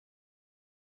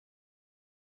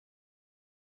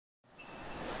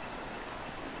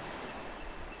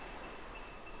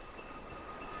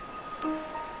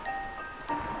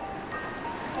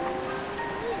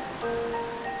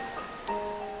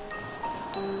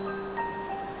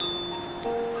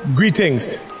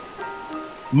Greetings.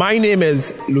 My name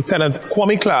is Lieutenant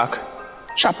Kwame Clark,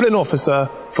 Chaplain Officer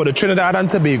for the Trinidad and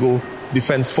Tobago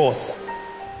Defense Force.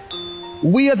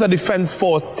 We as a Defense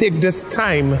Force take this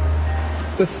time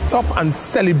to stop and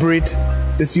celebrate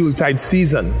this Yuletide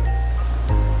season.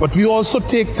 But we also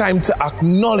take time to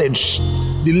acknowledge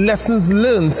the lessons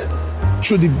learned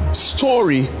through the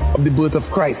story of the birth of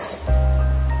Christ.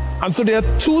 And so there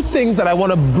are two things that I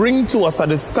want to bring to us at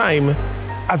this time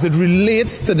as it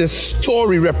relates to the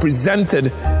story represented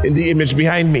in the image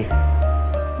behind me.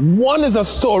 One is a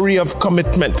story of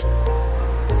commitment.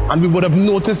 And we would have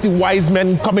noticed the wise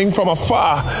men coming from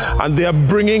afar, and they are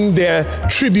bringing their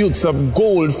tributes of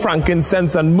gold,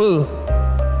 frankincense, and myrrh.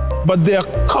 But they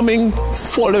are coming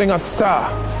following a star.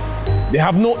 They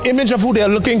have no image of who they are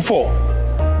looking for,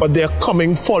 but they are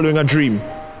coming following a dream.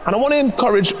 And I want to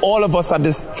encourage all of us at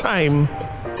this time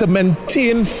to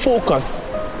maintain focus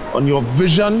on your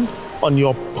vision, on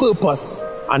your purpose,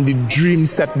 and the dream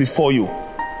set before you.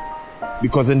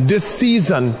 Because in this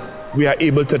season, we are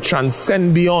able to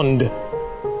transcend beyond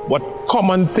what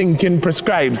common thinking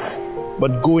prescribes,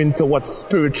 but go into what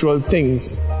spiritual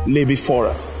things lay before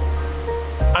us.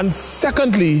 And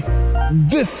secondly,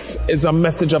 this is a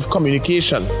message of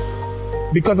communication.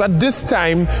 Because at this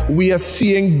time, we are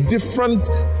seeing different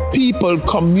people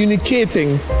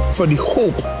communicating for the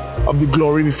hope of the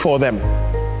glory before them.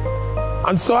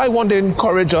 And so I want to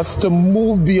encourage us to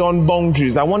move beyond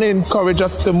boundaries. I want to encourage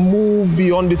us to move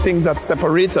beyond the things that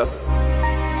separate us.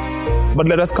 But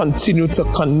let us continue to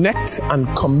connect and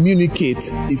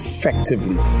communicate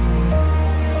effectively.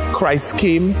 Christ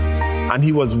came and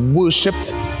he was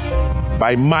worshipped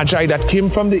by magi that came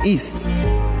from the east.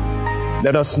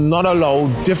 Let us not allow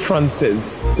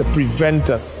differences to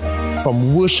prevent us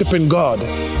from worshiping God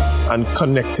and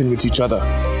connecting with each other.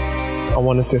 I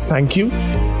want to say thank you.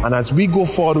 And as we go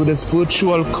forward with this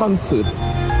virtual concert,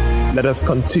 let us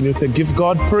continue to give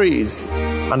God praise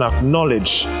and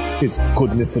acknowledge his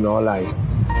goodness in our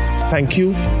lives. Thank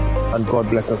you, and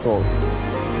God bless us all.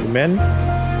 Amen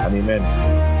and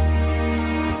amen.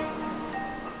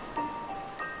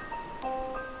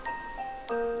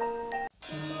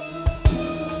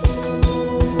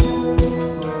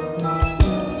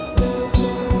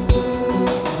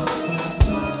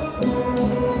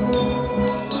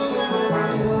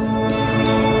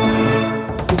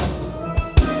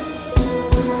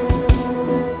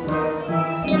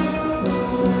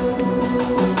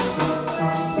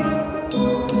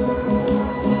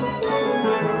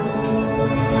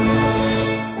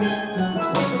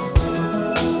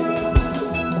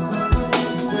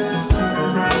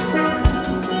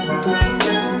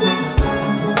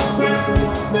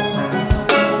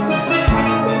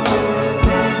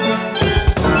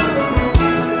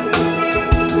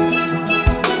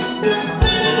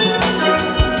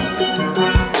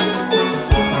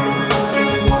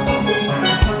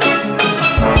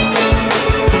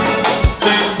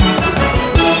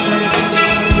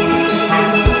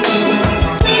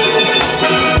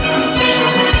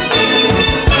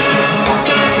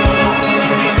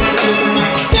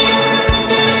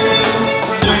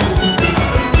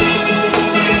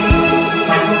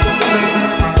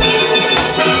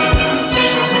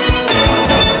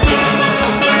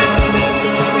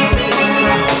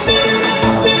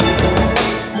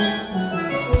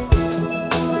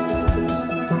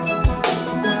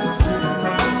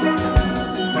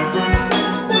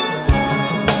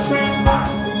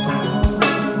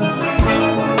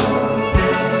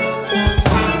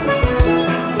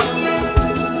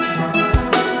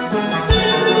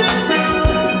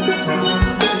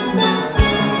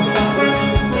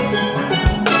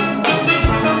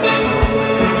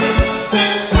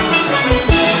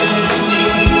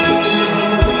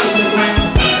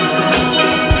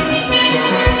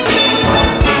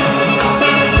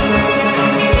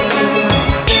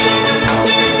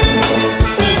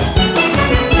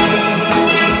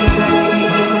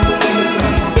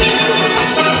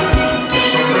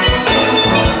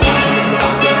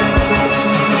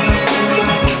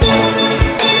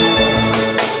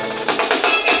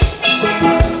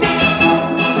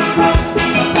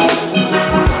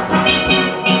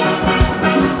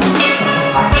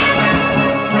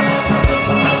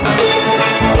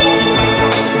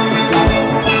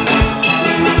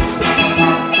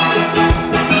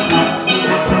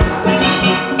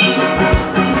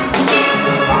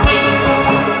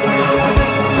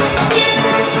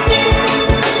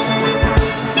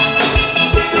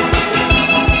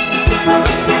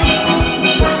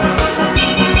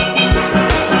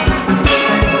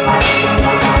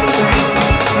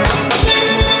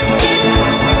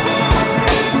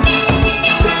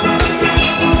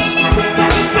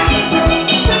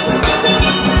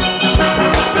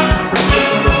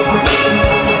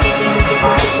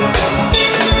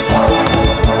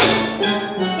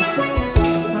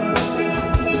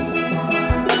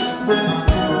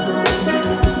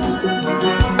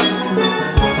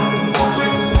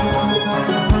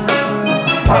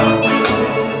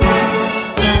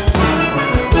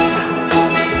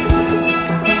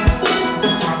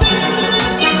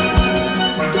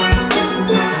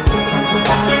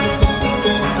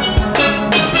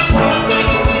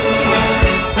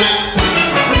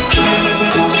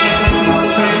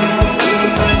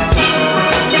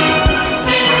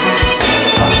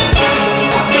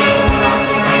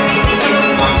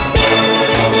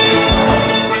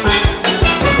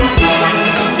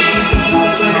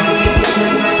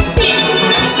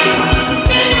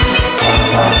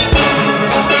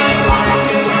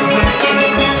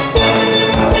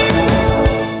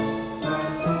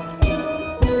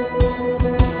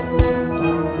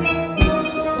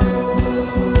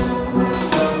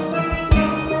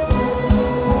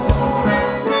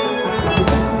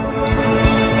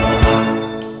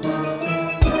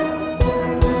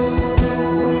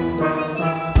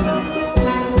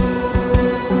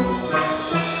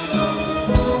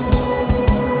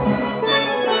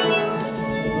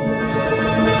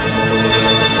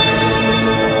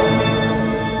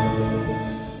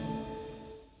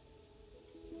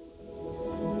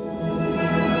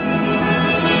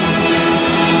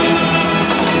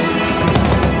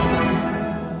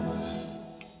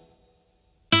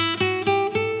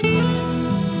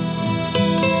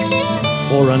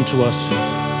 For unto us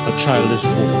a child is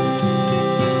born,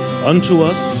 unto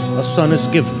us a son is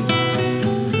given,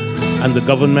 and the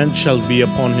government shall be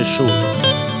upon his shoulder,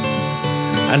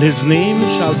 and his name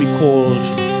shall be called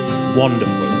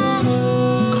Wonderful,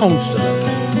 Counselor,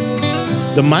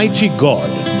 the Mighty God,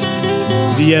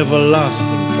 the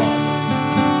Everlasting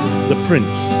Father, the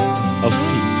Prince of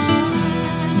Peace,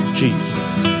 Jesus.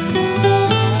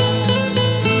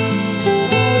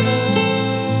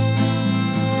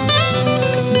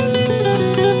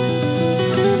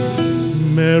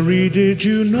 Mary, did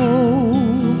you know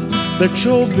that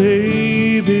your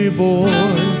baby boy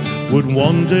would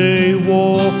one day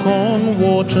walk on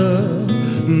water?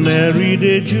 Mary,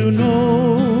 did you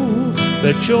know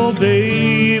that your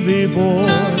baby boy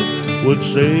would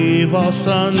save our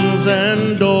sons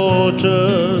and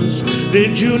daughters?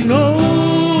 Did you know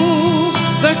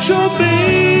that your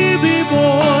baby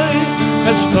boy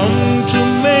has come to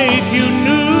make you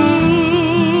new?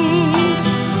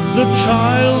 The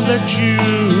child that you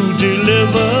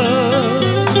deliver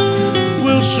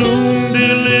will soon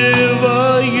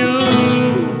deliver you.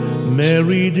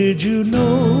 Mary, did you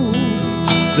know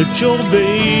that your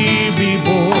baby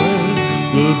boy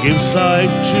will give sight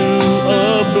to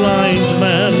a blind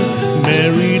man?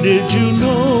 Mary, did you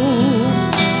know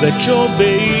that your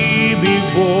baby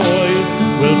boy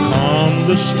will calm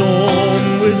the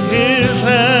storm with his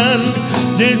hand?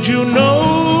 Did you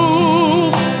know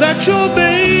that your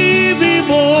baby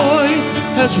boy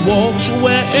has walked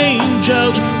where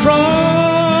angels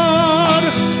trod?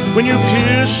 When you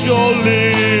kiss your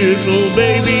little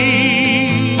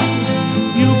baby,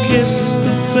 you kiss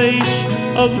the face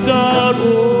of God.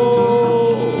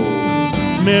 Oh,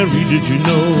 Mary, did you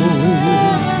know?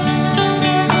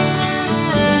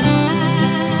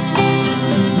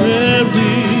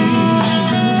 Mary,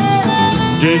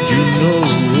 did you know?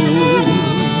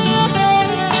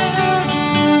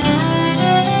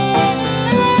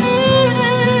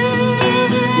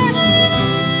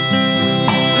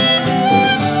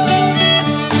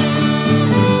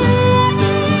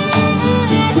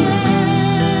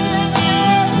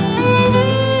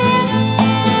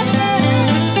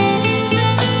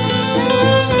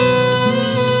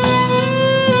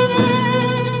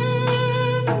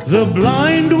 The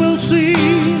blind will see,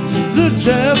 the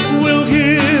deaf will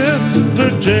hear, the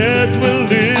dead will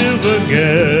live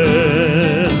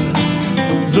again.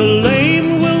 The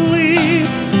lame will leap,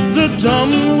 the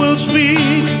dumb will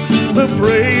speak, the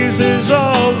praises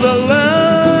of the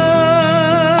Lamb.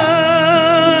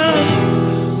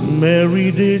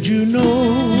 Mary, did you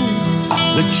know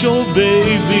that your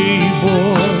baby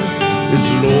boy is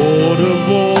Lord of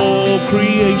all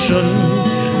creation?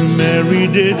 Mary,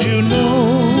 did you know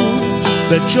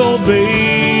that your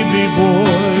baby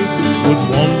boy would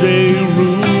one day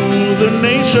rule the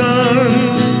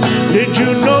nations? Did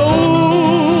you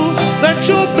know that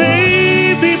your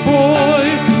baby boy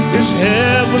is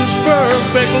heaven's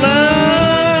perfect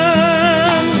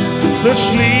lamb? The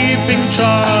sleeping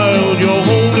child you're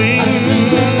holding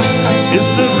is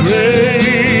the great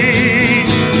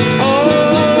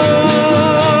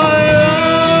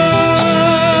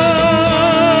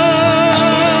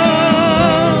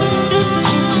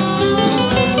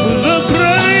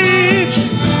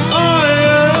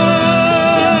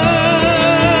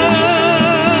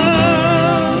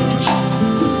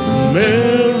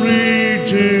Mary,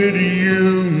 did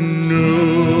you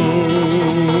know?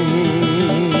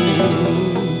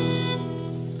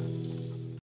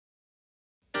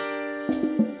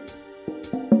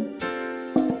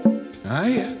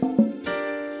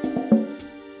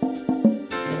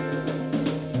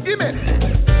 Give me.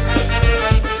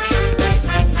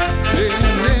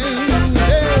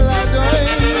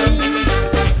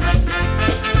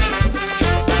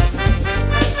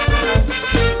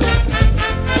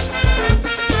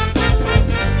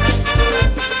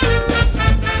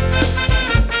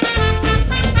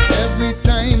 Every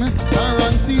time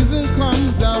Parang season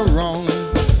comes around,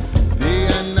 day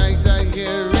and night I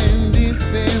hearing the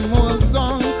same old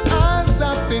song. As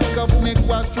I pick up my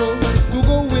quattro to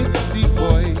go with the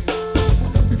boys,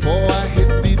 before I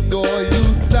hit the door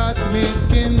you start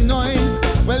making noise.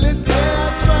 Well, this year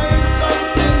I'm trying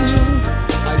something new.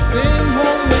 I staying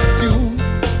home with you.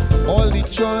 All the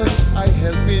chores I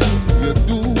helping you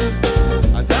do.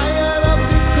 I'm tired of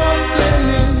the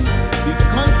complaining, the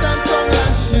constant tongue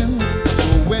lashing. So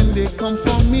when they come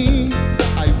for me,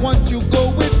 I want you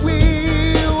go with we.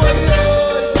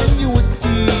 Oh, then you would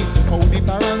see how the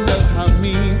Parang does have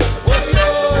me. Oh,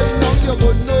 now you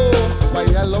go know why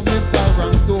I love me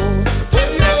Parang so.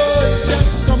 Oh,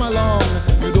 just come along,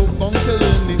 you don't want to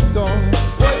learn this song.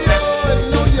 Oh,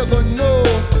 now you go know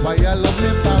why I love me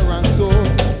Parang so.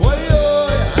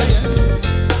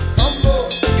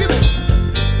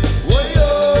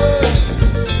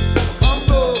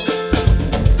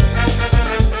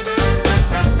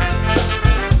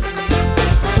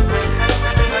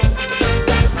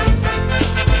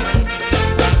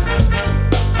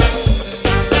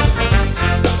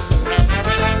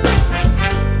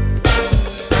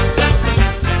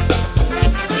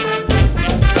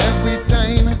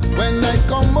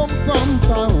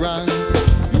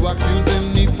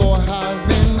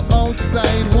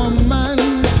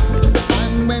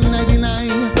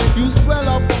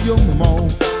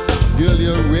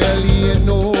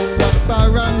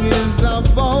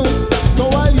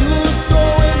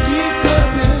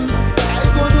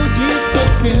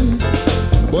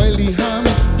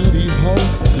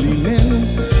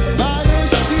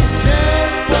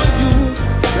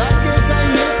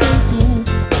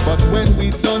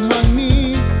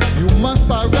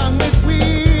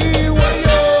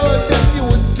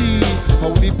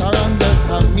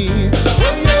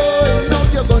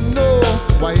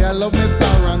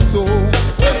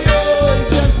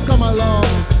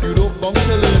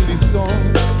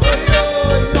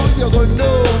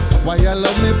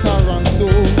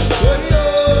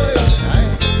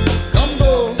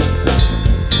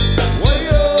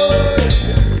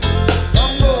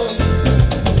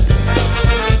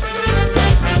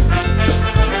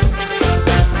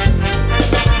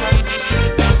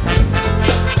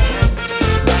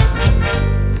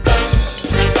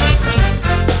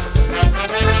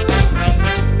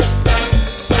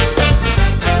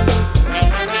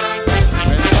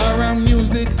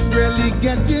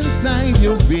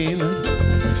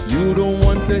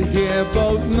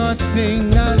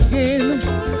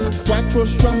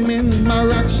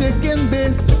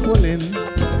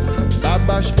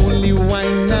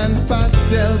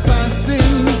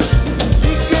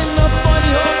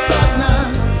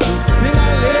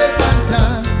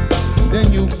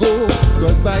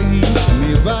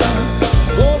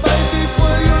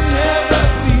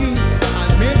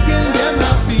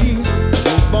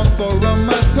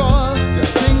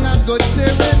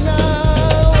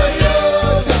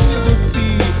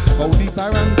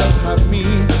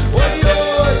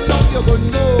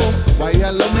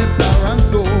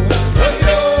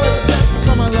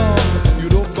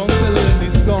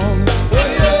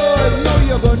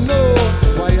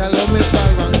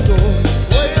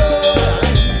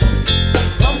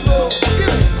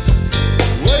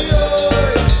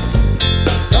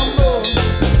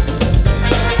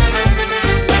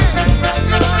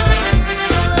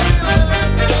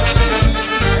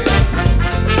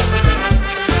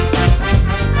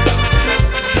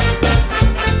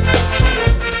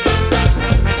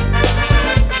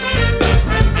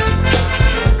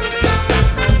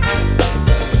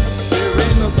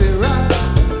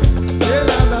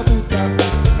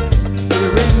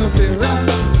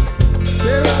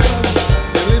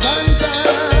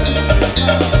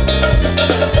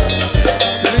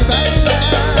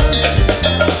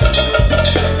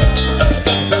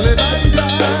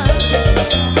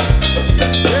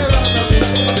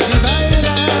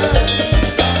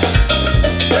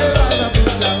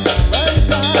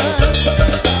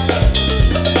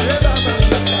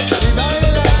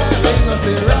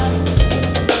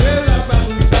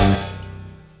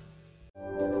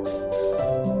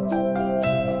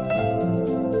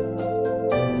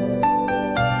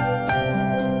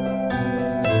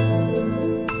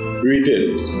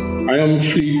 Greetings. I am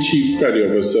Fleet Chief Petty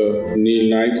Officer Neil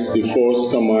Knights, the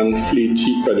 4th Command Fleet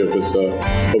Chief Petty Officer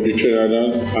of the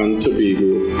Trinidad and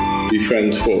Tobago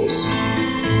Defence Force.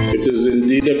 It is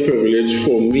indeed a privilege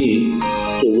for me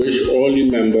to wish all the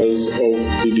members of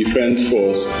the Defense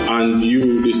Force and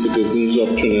you, the citizens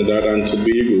of Trinidad and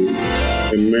Tobago,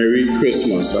 a Merry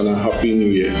Christmas and a Happy New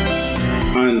Year.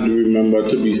 And remember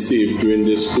to be safe during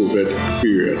this COVID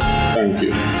period. Thank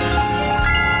you.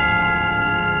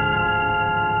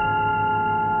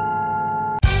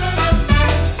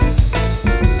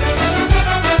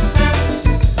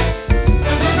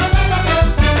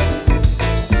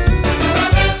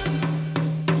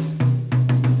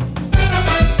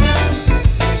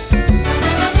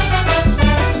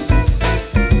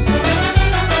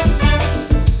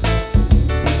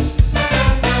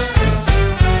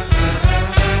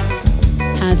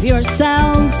 Have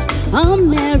yourselves a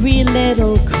merry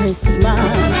little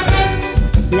Christmas.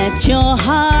 Let your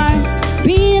hearts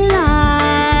be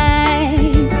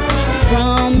light.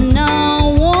 From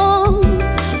now on,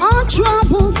 our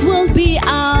troubles will be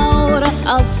out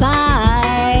of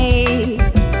sight.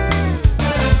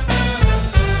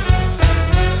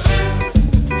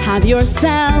 Have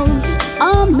yourselves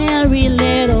a merry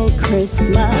little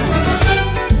Christmas.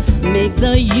 Make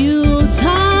the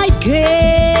Yuletide gay.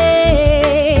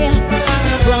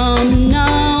 From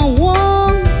now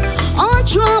on, our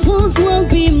troubles will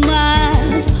be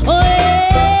miles away.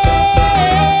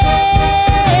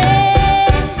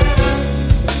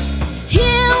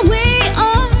 Here we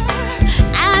are,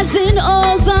 as in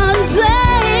olden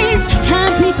days,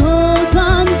 happy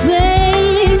golden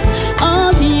days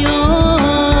of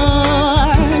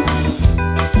yours.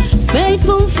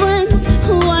 Faithful friends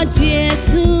who are dear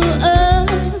to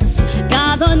us,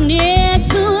 gather near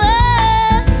to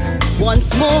us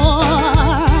once more.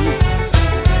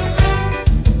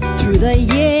 Through the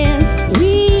years,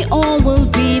 we all will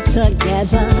be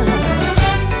together,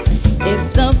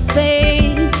 if the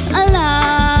fates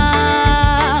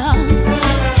allow.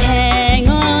 Hang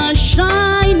a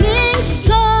shining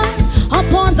star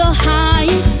upon the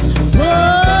highest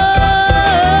road,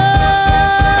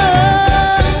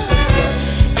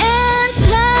 and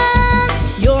have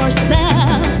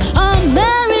yourselves a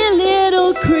merry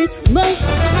little Christmas.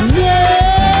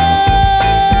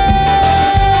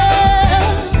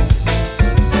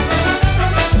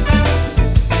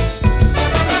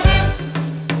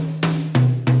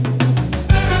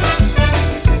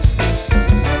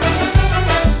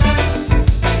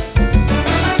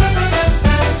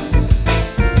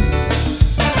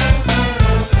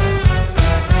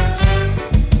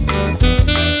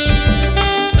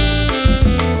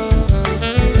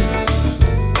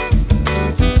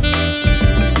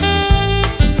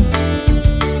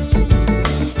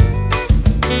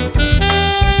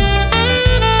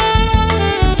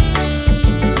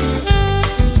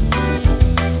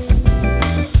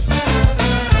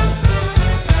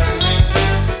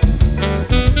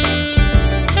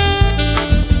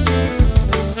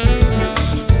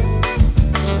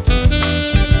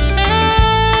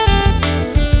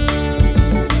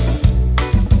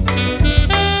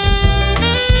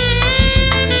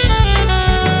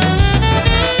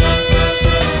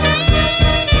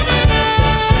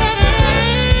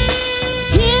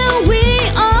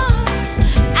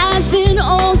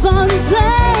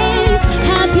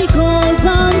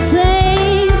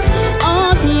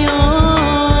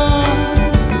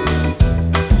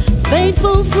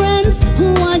 Faithful friends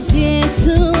who are dear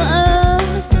to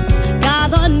us,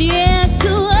 gather near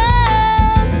to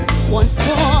us once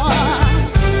more.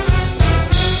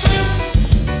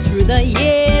 Through the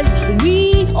years,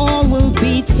 we all will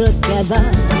be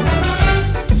together,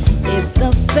 if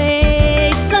the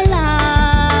fates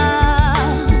allow.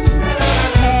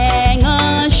 Hang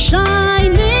a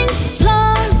shining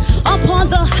star upon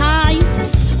the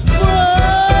highest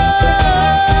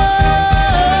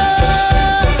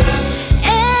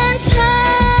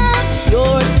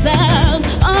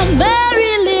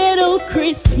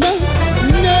Christmas.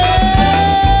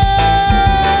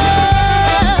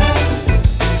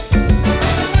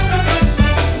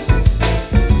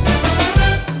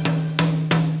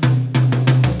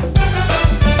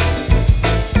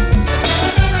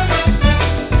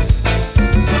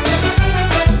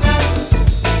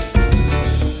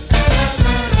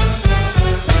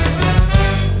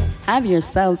 Have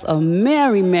yourselves a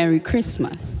merry, merry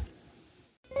Christmas.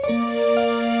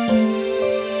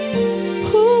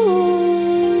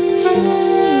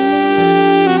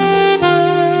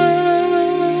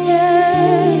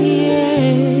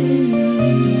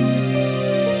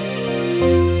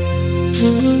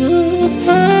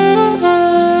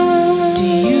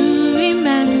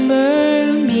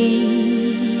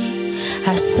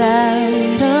 I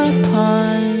sat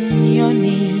upon your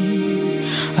knee,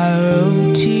 I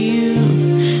wrote to you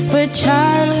with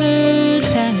childhood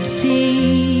fantasy.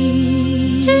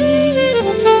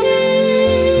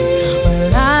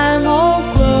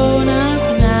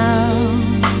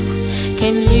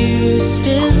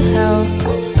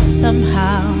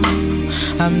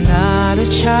 I'm not a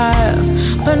child,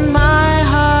 but my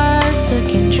heart's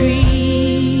stuck in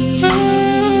dreams.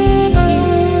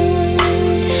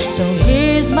 So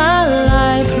here's my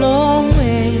lifelong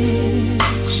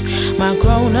wish, my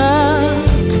grown-up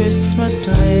Christmas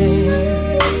list.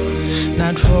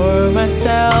 Not for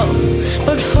myself,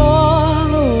 but for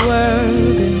the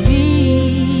world in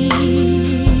need.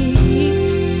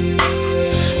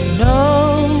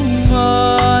 No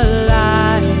more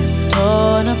lives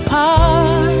torn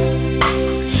apart,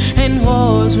 and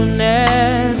wars will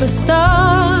never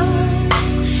start,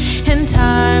 and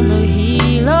time will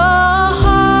heal our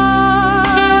heart.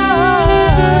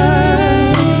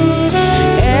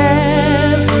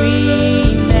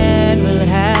 Every man will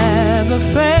have a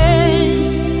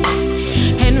friend,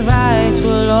 and right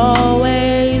will always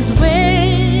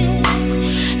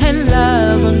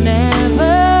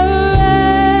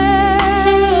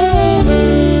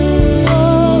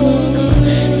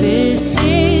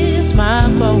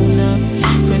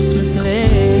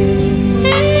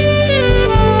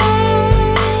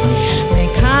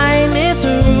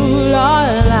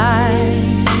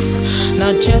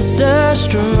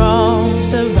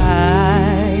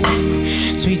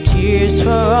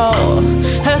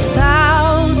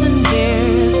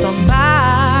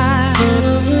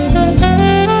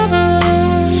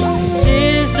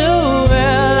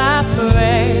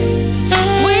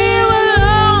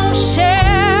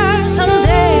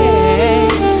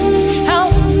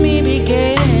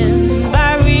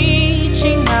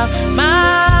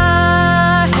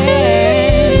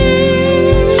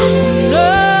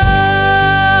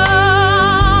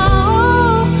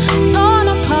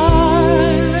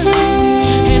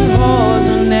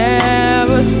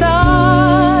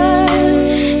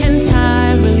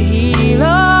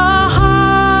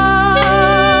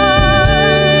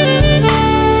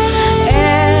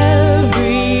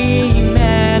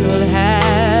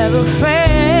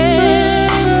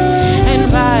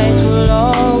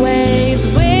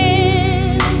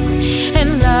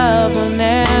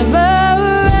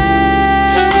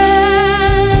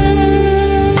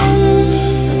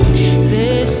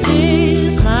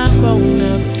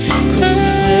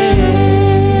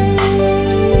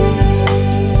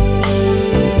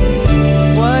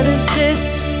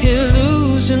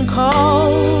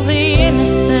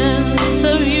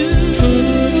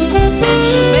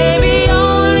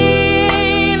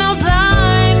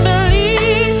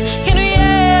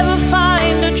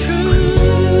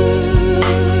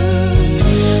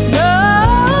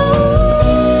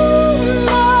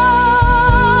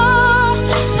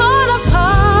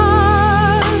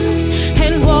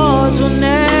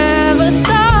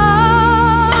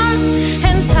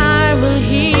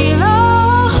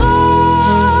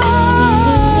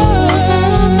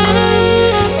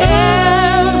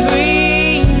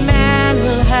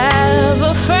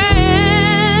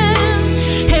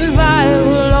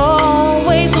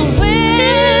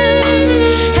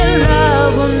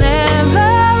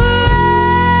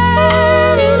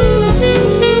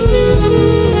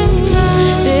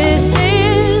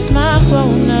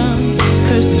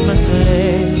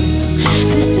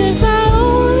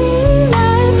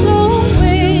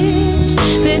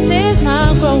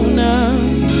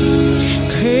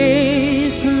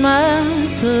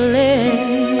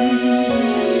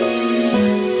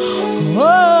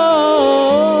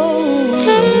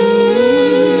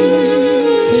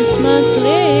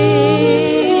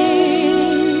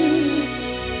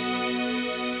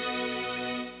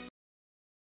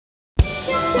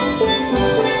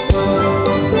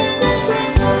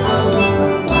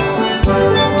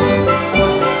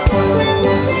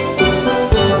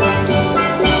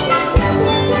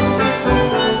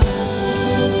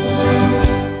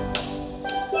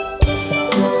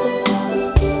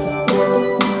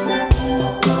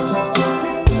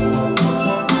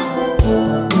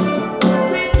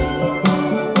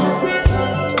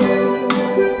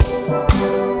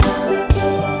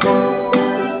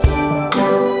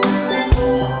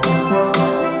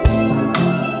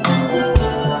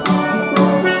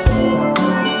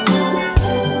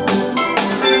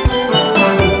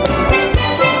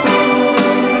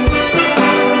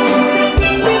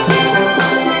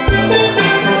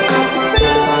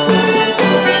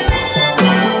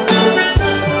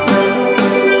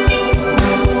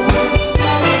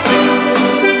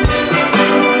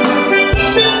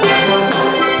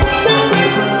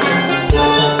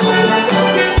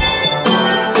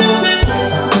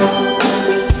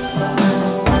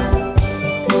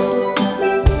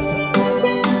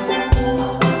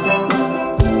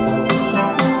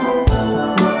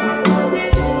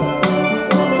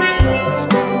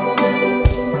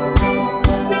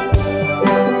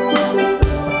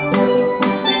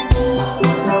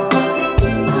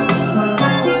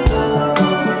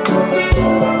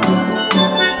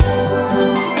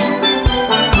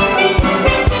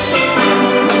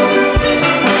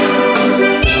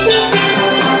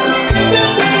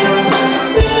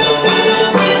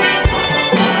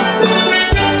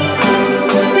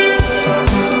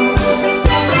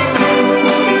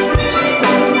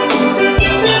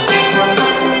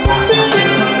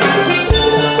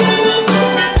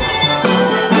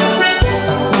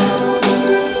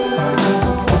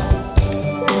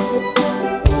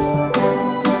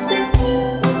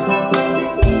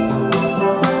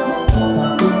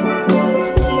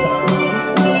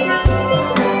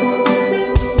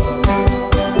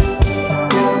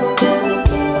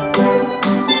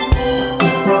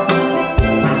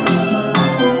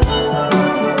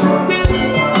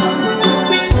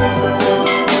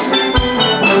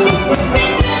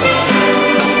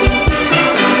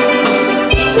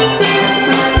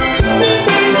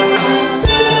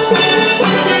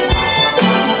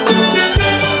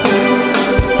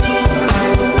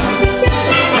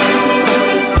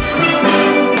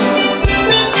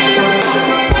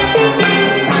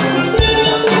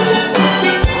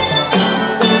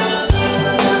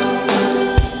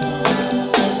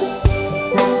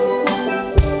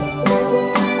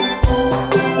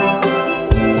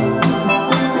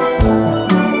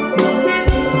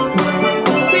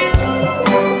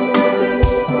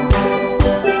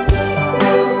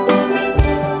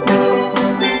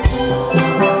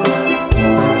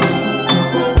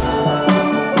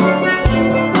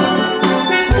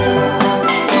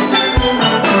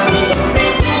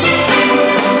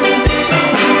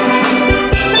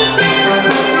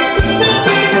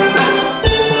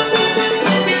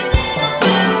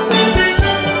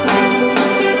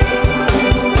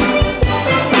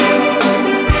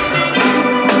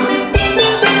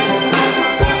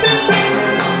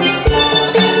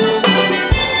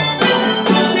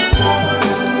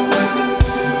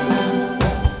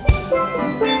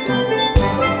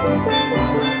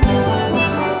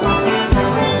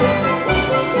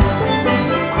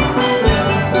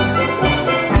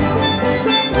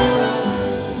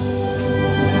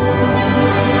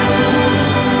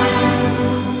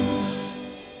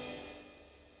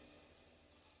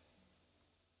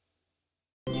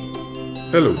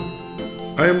Hello,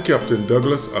 I am Captain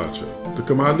Douglas Archer, the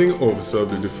Commanding Officer of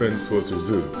the Defence Force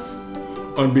Reserves.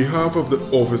 On behalf of the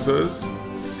officers,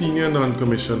 senior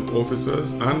non-commissioned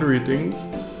officers and ratings,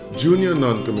 junior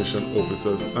non-commissioned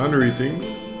officers and ratings,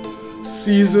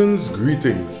 season's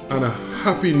greetings and a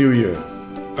Happy New Year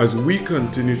as we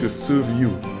continue to serve you,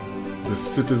 the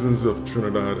citizens of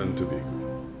Trinidad and Tobago.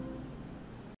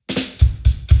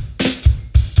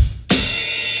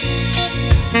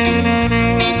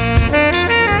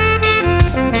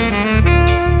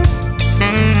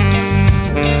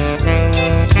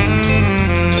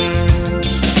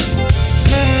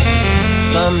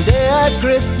 Someday at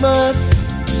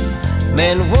Christmas,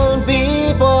 men won't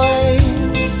be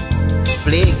boys,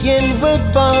 playing with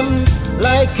bombs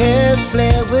like kids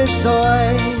play with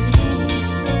toys.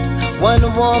 One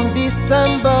warm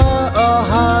December, our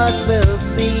hearts will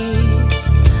see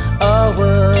a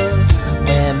world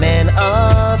where men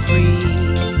are free.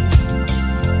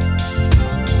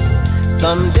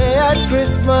 Someday at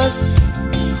Christmas,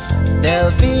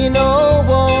 there'll be no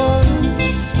wars,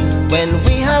 when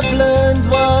we have learned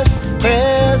what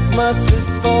Christmas is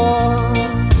for,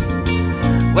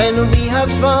 when we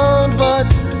have found what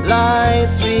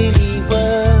life's really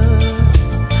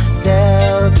worth,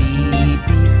 there'll be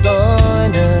peace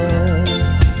on earth.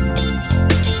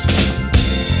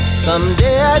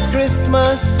 Someday at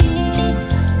Christmas,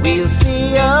 we'll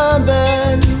see a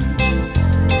man,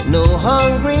 no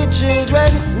hungry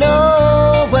children,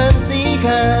 no empty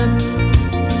can.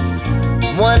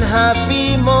 One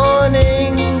happy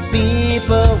morning,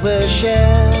 people will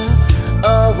share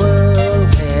a world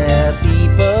where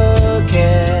people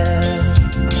care.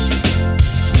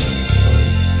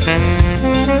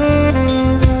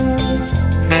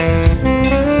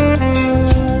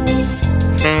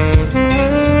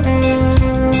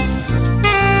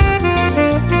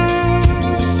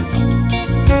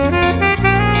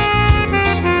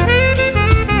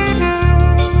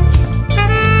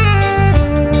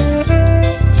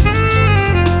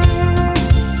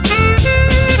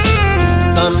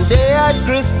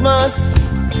 Christmas,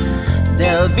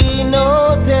 there'll be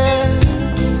no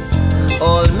tears.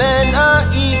 All men are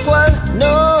equal,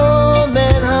 no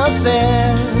men have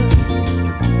fears.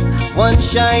 One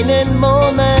shining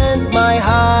moment, my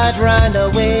heart ran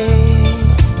away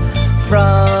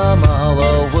from our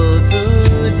world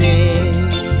today.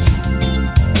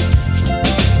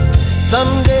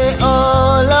 Someday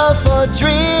all of our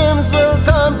dreams will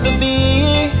come to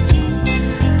be.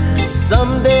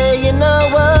 Someday in a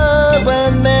world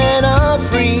where men are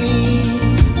free.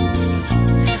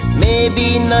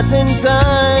 Maybe not in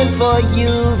time for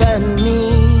you and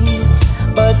me,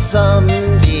 but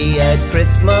someday at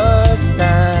Christmas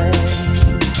time.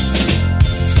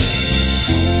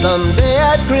 Someday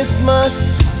at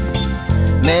Christmas,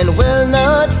 men will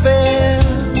not fail.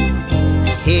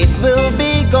 Hate will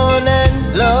be gone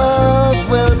and love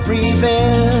will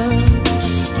prevail.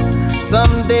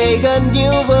 Someday a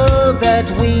new world that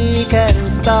we can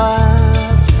start,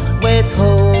 with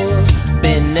hope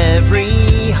in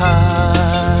every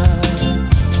heart,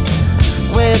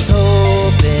 with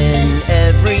hope in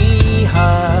every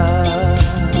heart,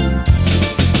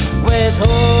 with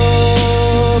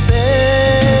hope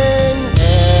in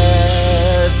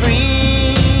every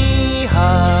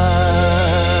heart.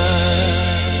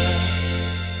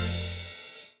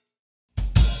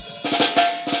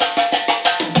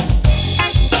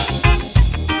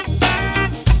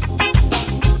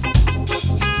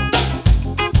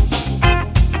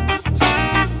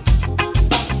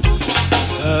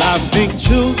 Laughing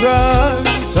children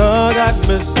tug at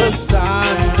Mr.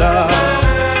 Santa,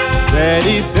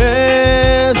 teddy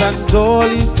bears and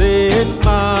dollies saying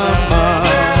mama.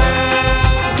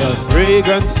 The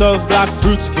fragrance of black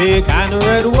fruit cake and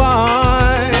red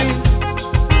wine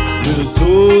will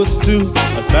toast to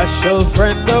a special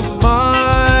friend of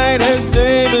mine. His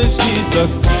name is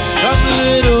Jesus. Come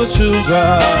little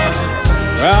children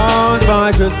round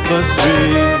my Christmas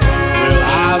tree, we'll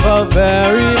have a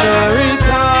very merry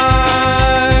time.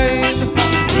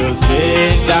 We'll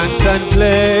sing, dance and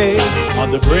play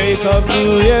on the break of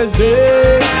New Year's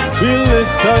Day. We'll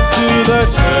listen to the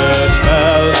church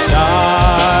bells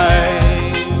chime.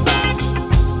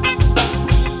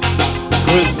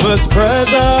 Christmas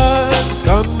presents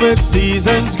come with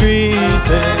season's greetings.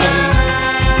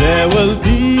 There will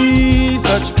be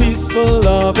such peaceful,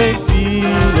 loving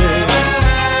feeling.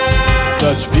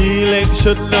 Such feeling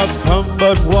should not come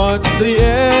but once a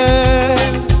year.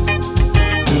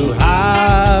 To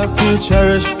have, to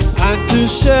cherish, and to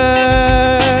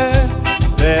share.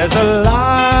 There's a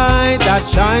light that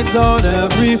shines on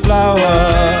every flower,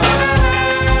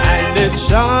 and it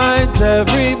shines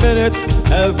every minute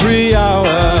every hour,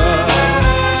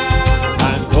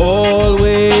 and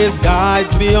always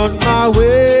guides me on my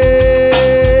way.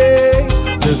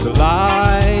 This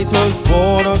light was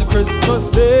born on Christmas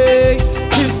Day.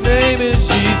 His name is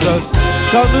Jesus.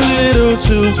 Come little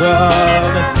children,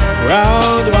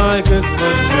 round my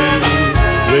Christmas tree.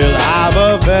 We'll have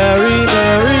a very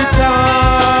merry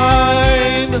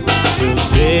time. We'll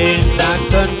sing,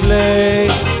 dance and play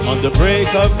on the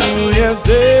break of New Year's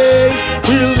Day.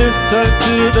 We'll listen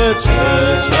to the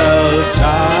church bells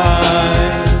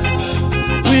chime.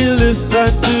 We'll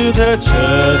listen to the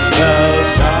church bells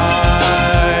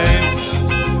chime.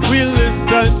 We'll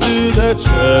listen to the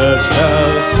church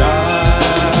bells chime.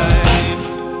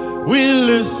 We'll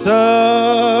listen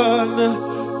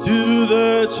to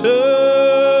the church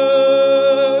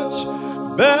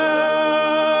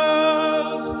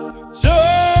bells chime.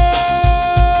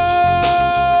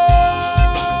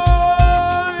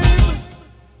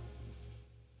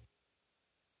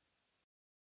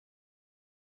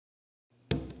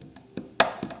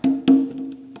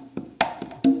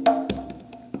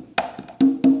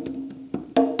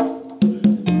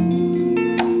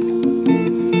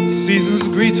 Season's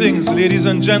greetings, ladies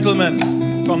and gentlemen,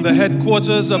 from the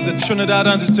headquarters of the Trinidad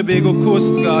and Tobago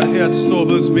Coast Guard here at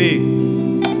Strawberries Bay.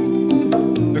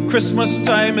 The Christmas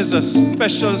time is a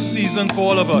special season for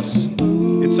all of us.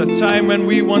 It's a time when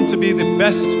we want to be the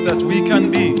best that we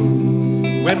can be,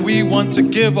 when we want to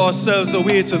give ourselves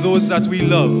away to those that we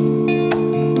love.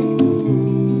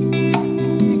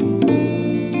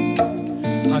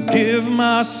 I give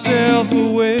myself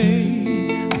away.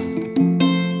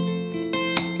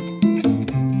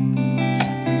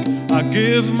 I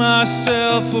give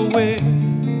myself away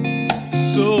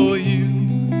so you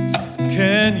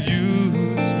can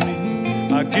use me.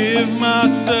 I give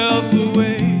myself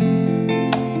away.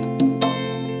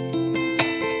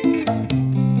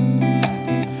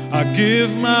 I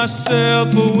give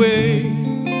myself away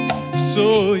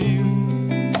so you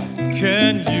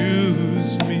can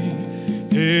use me.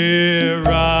 Here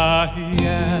I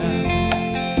am,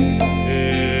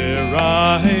 here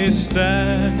I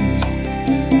stand.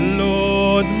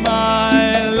 Lord,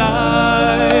 my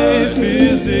life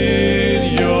is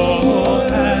in your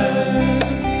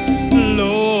hands.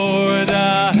 Lord,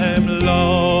 I am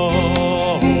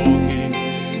longing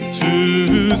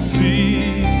to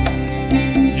see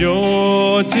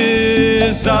your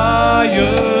desires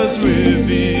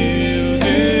revealed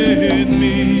in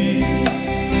me.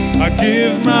 I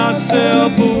give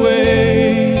myself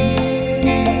away.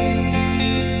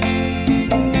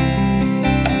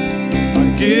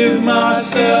 Give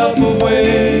myself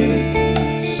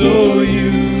away so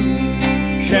you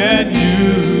can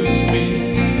use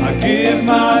me. I give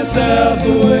myself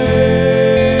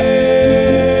away.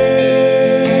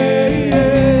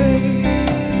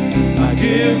 I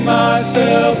give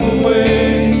myself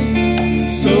away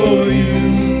so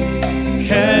you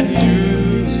can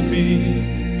use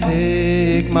me.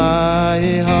 Take my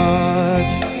heart,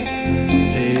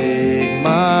 take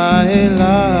my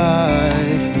life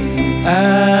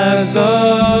as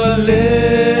a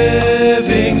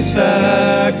living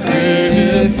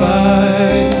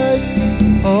sacrifice.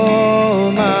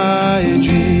 All my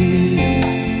dreams,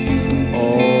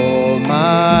 all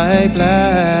my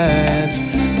plans,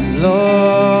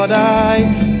 Lord, I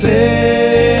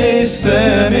place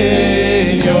them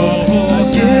in your hands.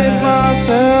 I give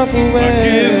myself away. I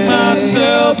give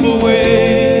myself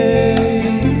away.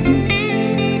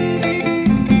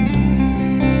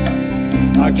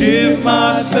 I give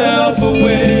myself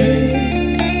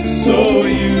away so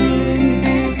you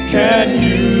can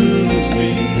use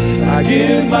me. I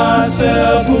give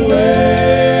myself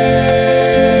away.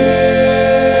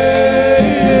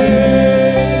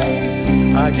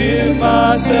 I give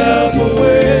myself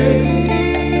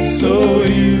away so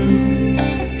you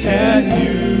can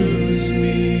use me.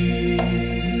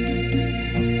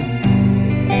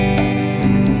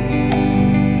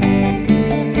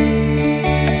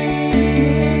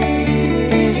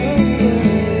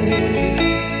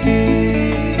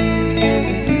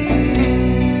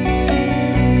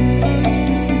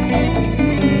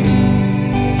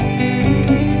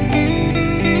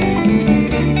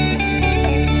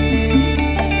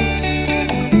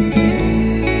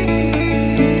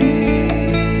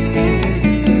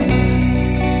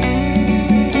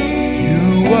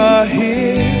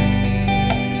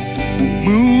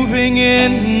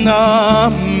 In our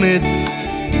midst,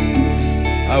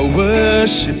 I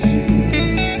worship you,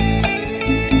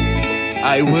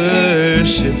 I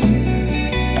worship you.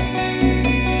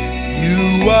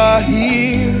 You are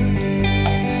here,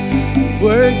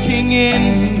 working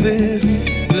in this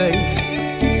place.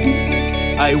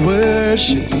 I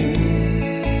worship you.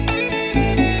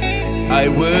 I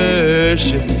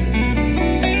worship you.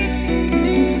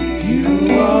 You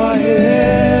are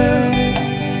here,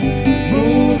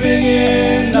 moving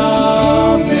in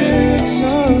our midst.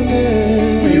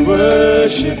 We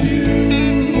worship you.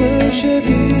 Worship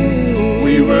you.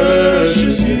 We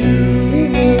worship you. We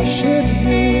worship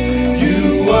you. You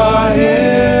are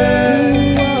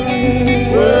here,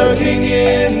 working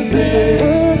in this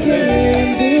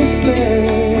place.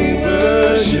 We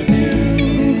worship you.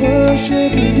 We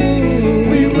worship you.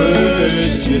 We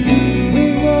worship you. We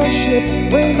worship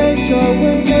Waymaker,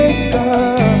 Waymaker,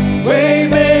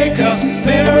 Waymaker,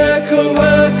 miracle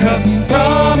worker,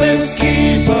 promise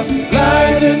keeper,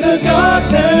 light in the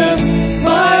darkness.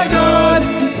 My God,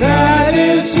 that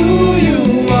is who you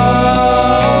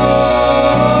are.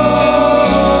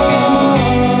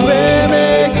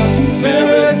 Waymaker,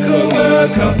 miracle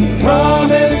worker,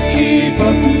 promise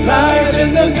keeper, light in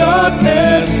the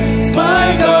darkness. My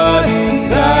God,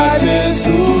 that is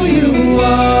who you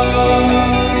are.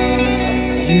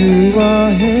 you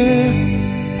are here,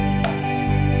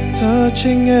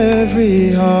 touching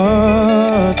every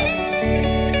heart.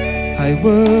 I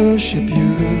worship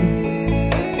you.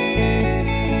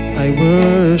 I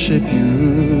worship you.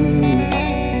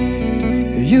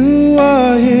 You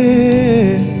are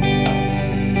here,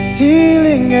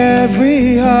 healing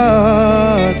every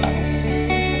heart.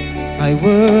 I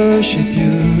worship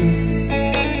you.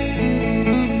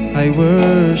 I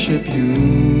worship you.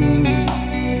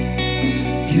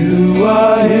 You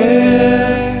are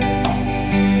here,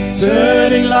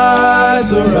 turning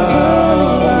lives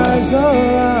around.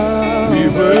 We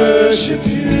worship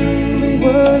you. We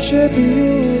worship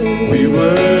you. We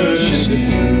worship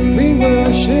you. We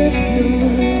worship you.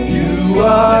 You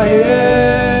are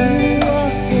here,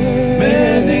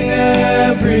 mending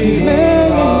every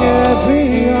heart.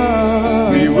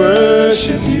 We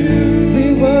worship you. We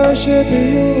worship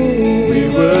you. We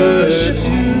worship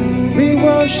you. We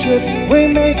worship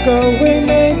Waymaker,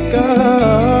 Waymaker,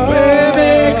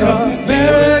 Waymaker,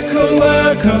 miracle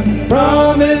worker,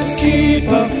 promise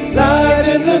keeper, light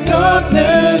in the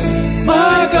darkness.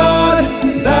 My God,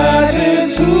 that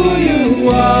is who you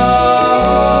are.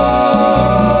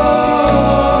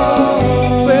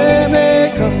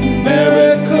 Waymaker,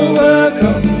 miracle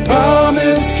worker,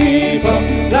 promise keeper,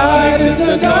 light in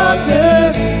the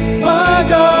darkness. My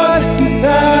God,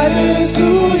 that is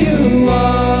who you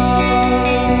are.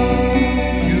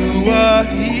 You are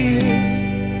here,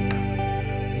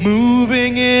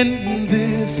 moving in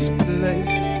this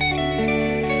place.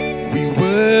 We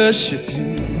worship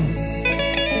you.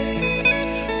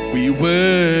 We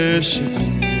worship you.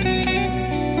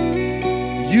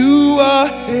 You are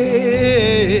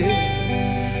here,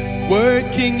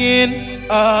 working in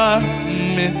our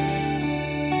midst.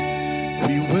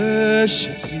 We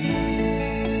worship you.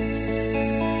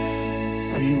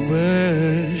 We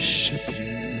worship you.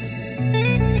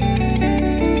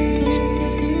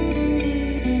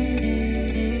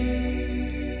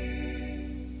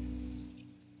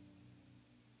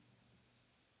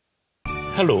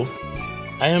 Hello,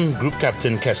 I am Group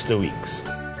Captain Kester Weeks,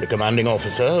 the commanding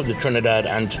officer of the Trinidad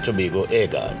and Tobago Air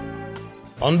Guard.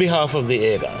 On behalf of the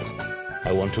Air Guard,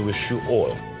 I want to wish you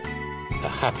all a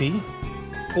happy,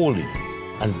 holy,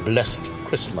 and blessed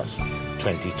Christmas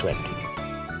 2020.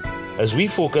 As we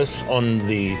focus on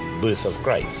the birth of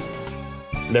Christ,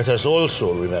 let us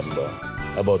also remember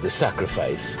about the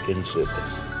sacrifice in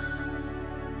service.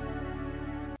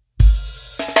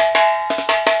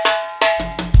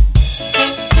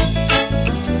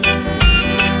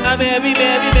 A merry,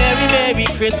 merry, merry, merry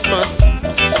Christmas.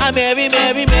 A merry,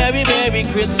 merry, merry, merry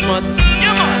Christmas.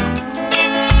 Yeah, man.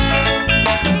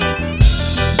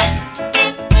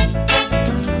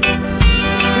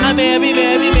 A merry,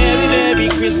 merry, merry, merry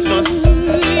Christmas. A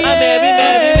merry,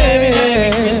 merry, merry,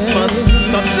 merry Christmas.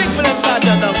 Come sing for them,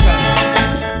 Sergeant Duncan.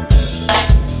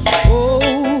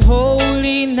 Oh,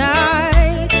 holy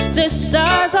night, the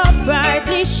stars are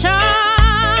brightly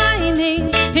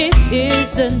shining. It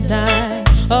is the night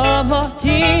of our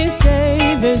dear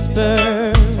Savior's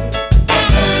birth.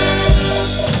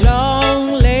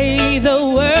 Long lay the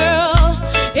world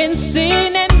in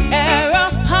sin and error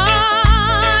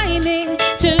pining,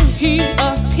 till he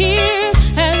appeared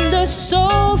and the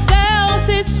soul felt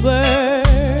its worth.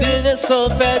 Till the soul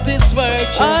felt its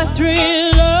worth. A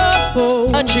thrill of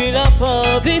hope, a thrill of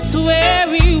hope. This where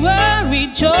we were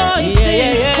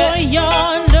rejoicing. For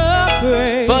yonder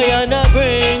brings, for yonder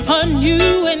brings a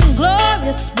new and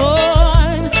glorious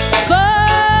morn. Fall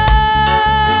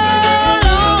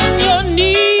on your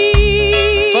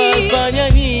knees. Fall on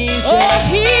your knees. Oh,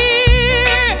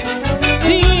 hear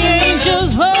the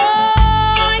angels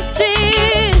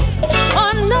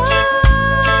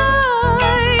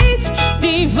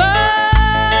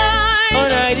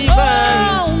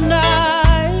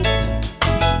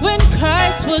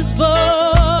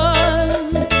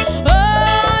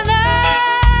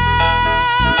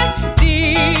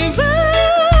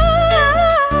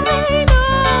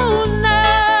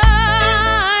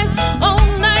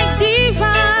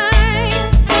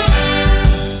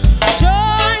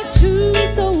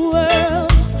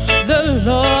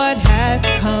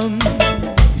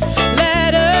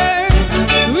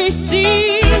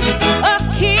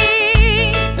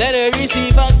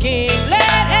receive a king.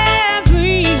 Let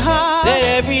every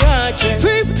heart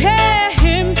prepare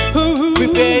him room.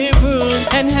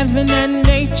 And heaven and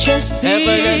nature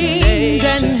sing.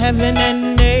 And heaven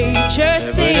and nature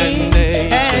sing.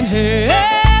 And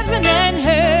heaven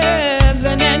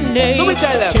and nature so we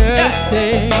tell them,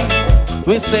 sing.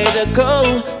 We say to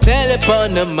go, tell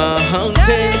upon the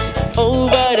mountains,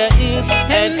 over the east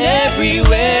and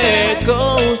everywhere.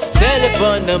 Go, tell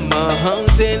upon the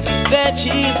mountains that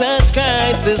Jesus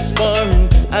Christ is born.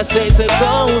 I say to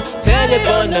go, tell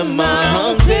upon the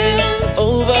mountains,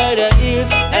 over the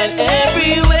east and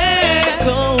everywhere.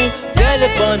 Go, tell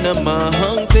upon the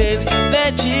mountains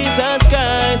that Jesus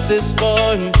Christ is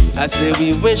born. I say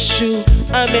we wish you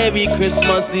a Merry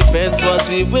Christmas, Defense Force.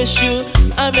 We wish you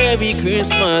a Merry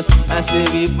Christmas. I say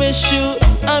we wish you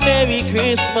a Merry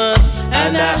Christmas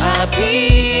and a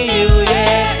Happy New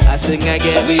Year. I sing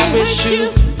again, we wish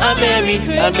you a Merry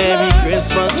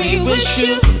Christmas. We wish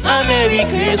you a Merry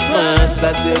Christmas.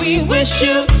 I say we wish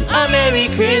you a Merry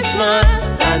Christmas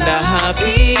and a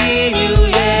Happy New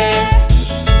Year.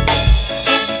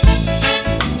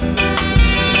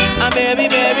 A Merry,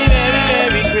 Merry, Merry,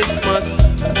 Merry Christmas.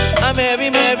 A Merry,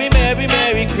 Merry, Merry,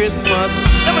 Merry Christmas.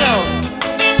 Let me know.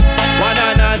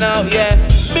 Now, yeah.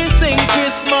 Me sing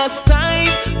Christmas time.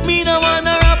 Me no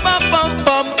wanna rap a pum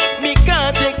pum. Me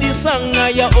can't take the song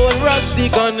of your old rusty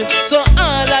gun. So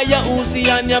all of your Uzi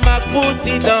and your Mac put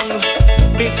it down.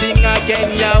 Me sing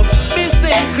again, yo. Me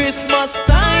sing Christmas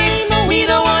time. Me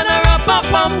no wanna rap a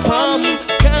pum pum.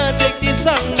 Can't take the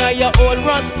song of your old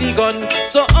rusty gun.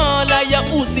 So all of your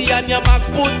Uzi and your Mac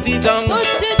put it down.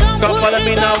 Come follow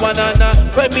me now, banana.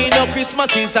 When me know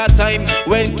Christmas is a time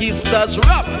when kids does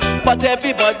rap. But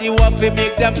everybody want to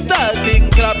make them talking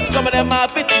clap. Some of them are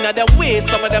fit in their waist,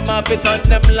 some of them are fit on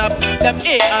them lap. Them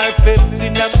AR-15,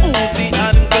 them Uzi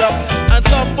and Glock. And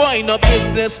some boy no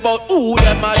business about who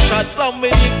them a shot. Some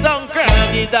with the down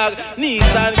cranny dog,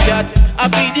 knees and cat. I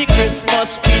be the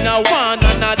Christmas queen, I want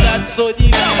and a that. So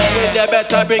the love with they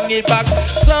better bring it back.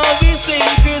 So we sing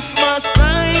Christmas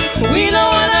time. We don't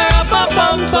wanna rap a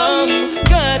pum pum.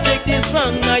 Can't take the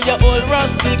song of your old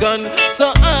rusty gun.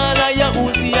 So all of your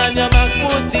Uzi and your Mac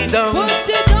put it down.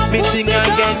 Me sing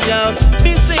again, yo.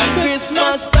 Me sing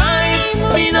Christmas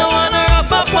time. We don't wanna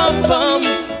rap a pum pum.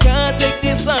 Can't take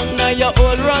the song of your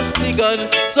old rusty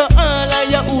gun. So all of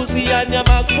your Uzi and your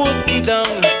Mac put it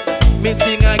down. Me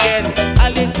sing again, a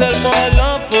little more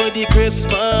love for the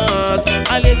Christmas,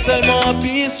 a little more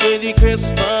peace for the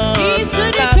Christmas,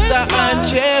 laughter and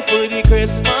cheer for the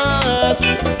Christmas,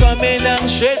 coming down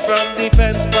straight from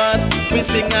Defense Pass. We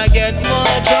sing again,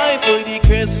 more joy for the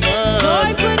Christmas,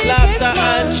 laughter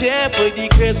and cheer for the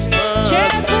Christmas,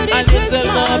 a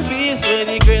little more peace for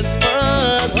the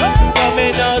Christmas,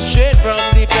 coming down straight from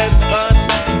Defense Pass.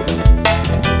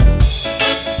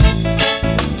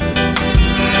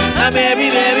 A Merry,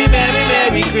 Merry, Merry,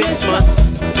 Merry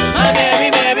Christmas. A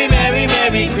Merry, Merry, Merry,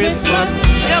 Merry Christmas.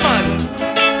 Yeah, man.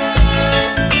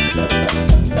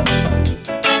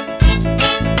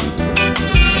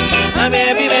 A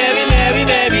Merry, Merry, Merry,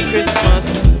 Merry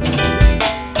Christmas.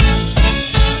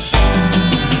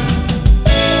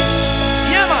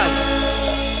 Yeah, man.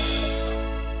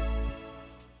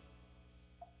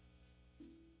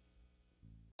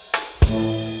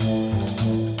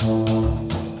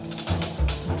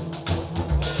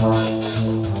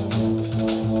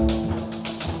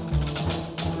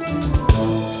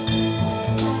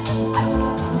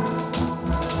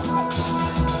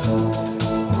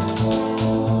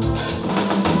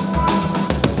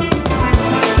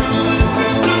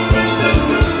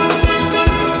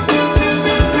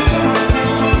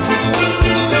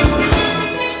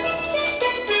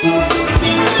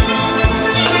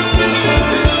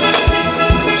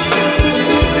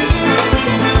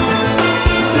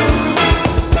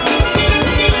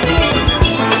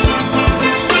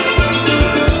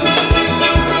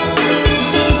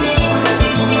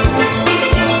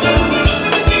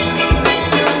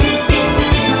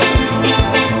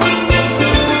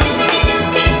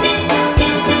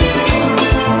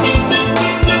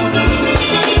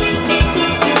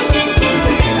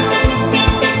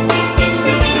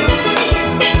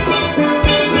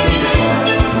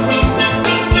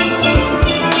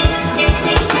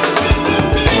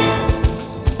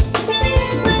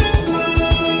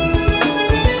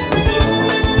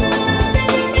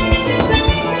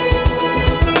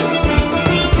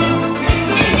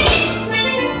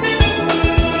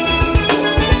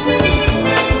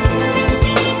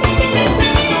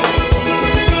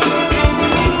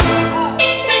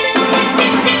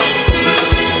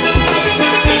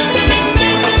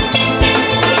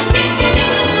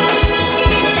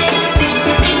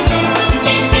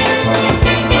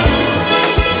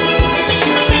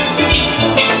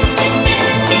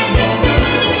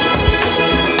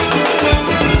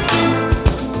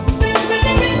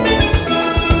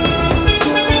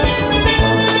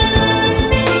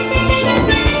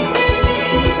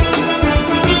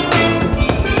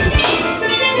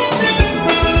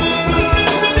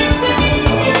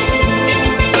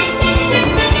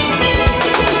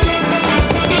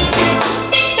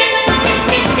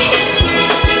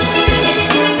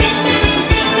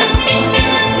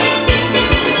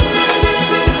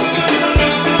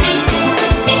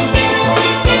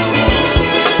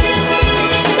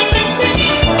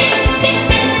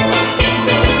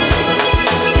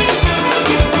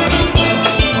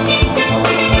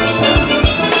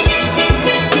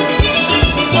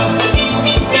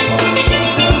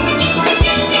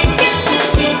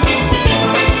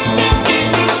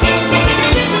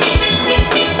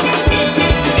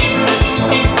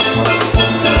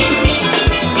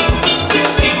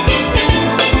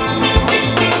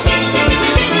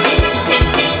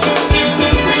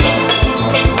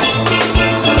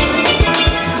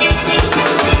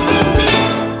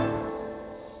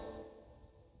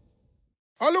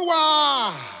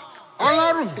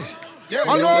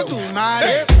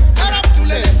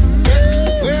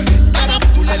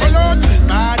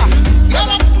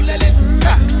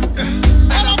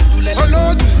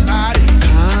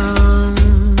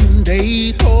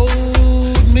 They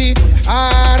told me,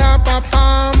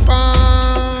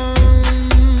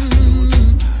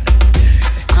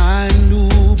 a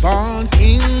newborn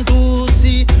king to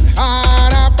see,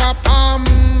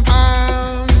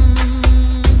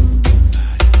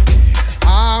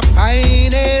 our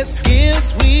finest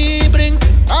gifts we bring,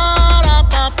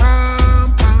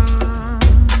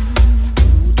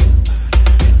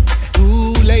 to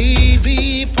lay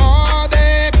before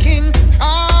the king.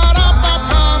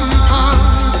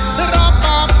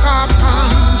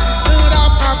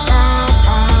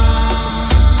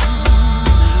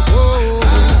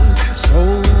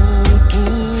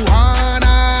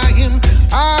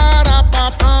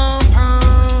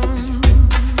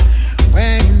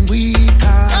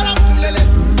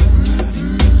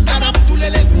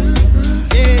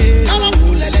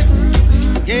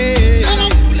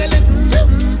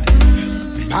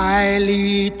 My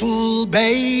little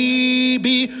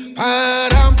baby, I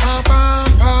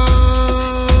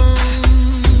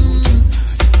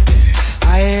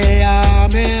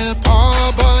am a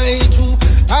poor boy too.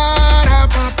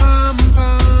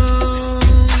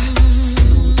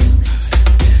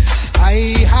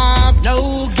 I have no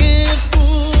gifts to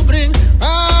bring.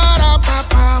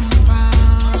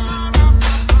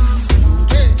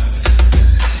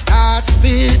 That's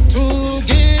fit to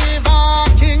give our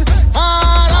king.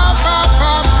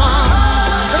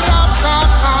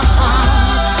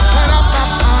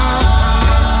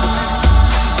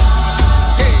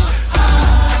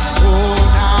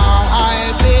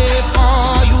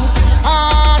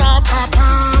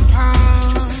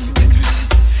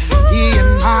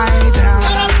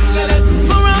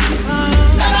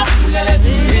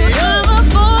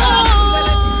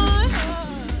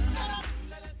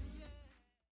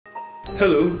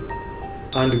 Hello,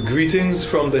 and greetings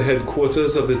from the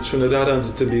headquarters of the Trinidad and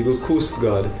Tobago Coast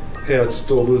Guard here at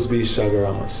Stobbles Bay,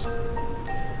 Chaguaramas.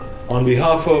 On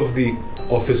behalf of the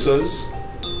officers,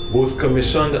 both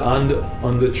commissioned and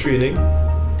under training,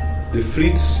 the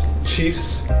fleet's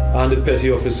chiefs and the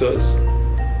petty officers,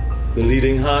 the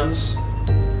leading hands,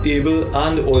 able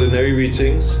and ordinary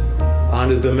ratings,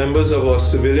 and the members of our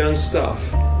civilian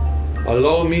staff,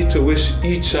 allow me to wish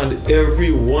each and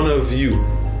every one of you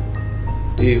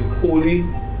a holy,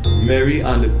 merry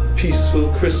and peaceful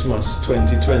Christmas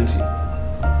 2020.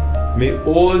 May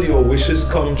all your wishes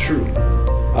come true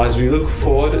as we look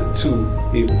forward to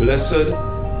a blessed,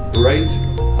 bright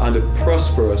and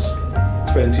prosperous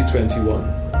 2021.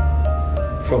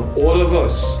 From all of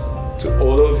us to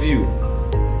all of you,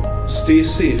 stay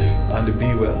safe and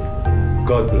be well.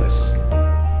 God bless.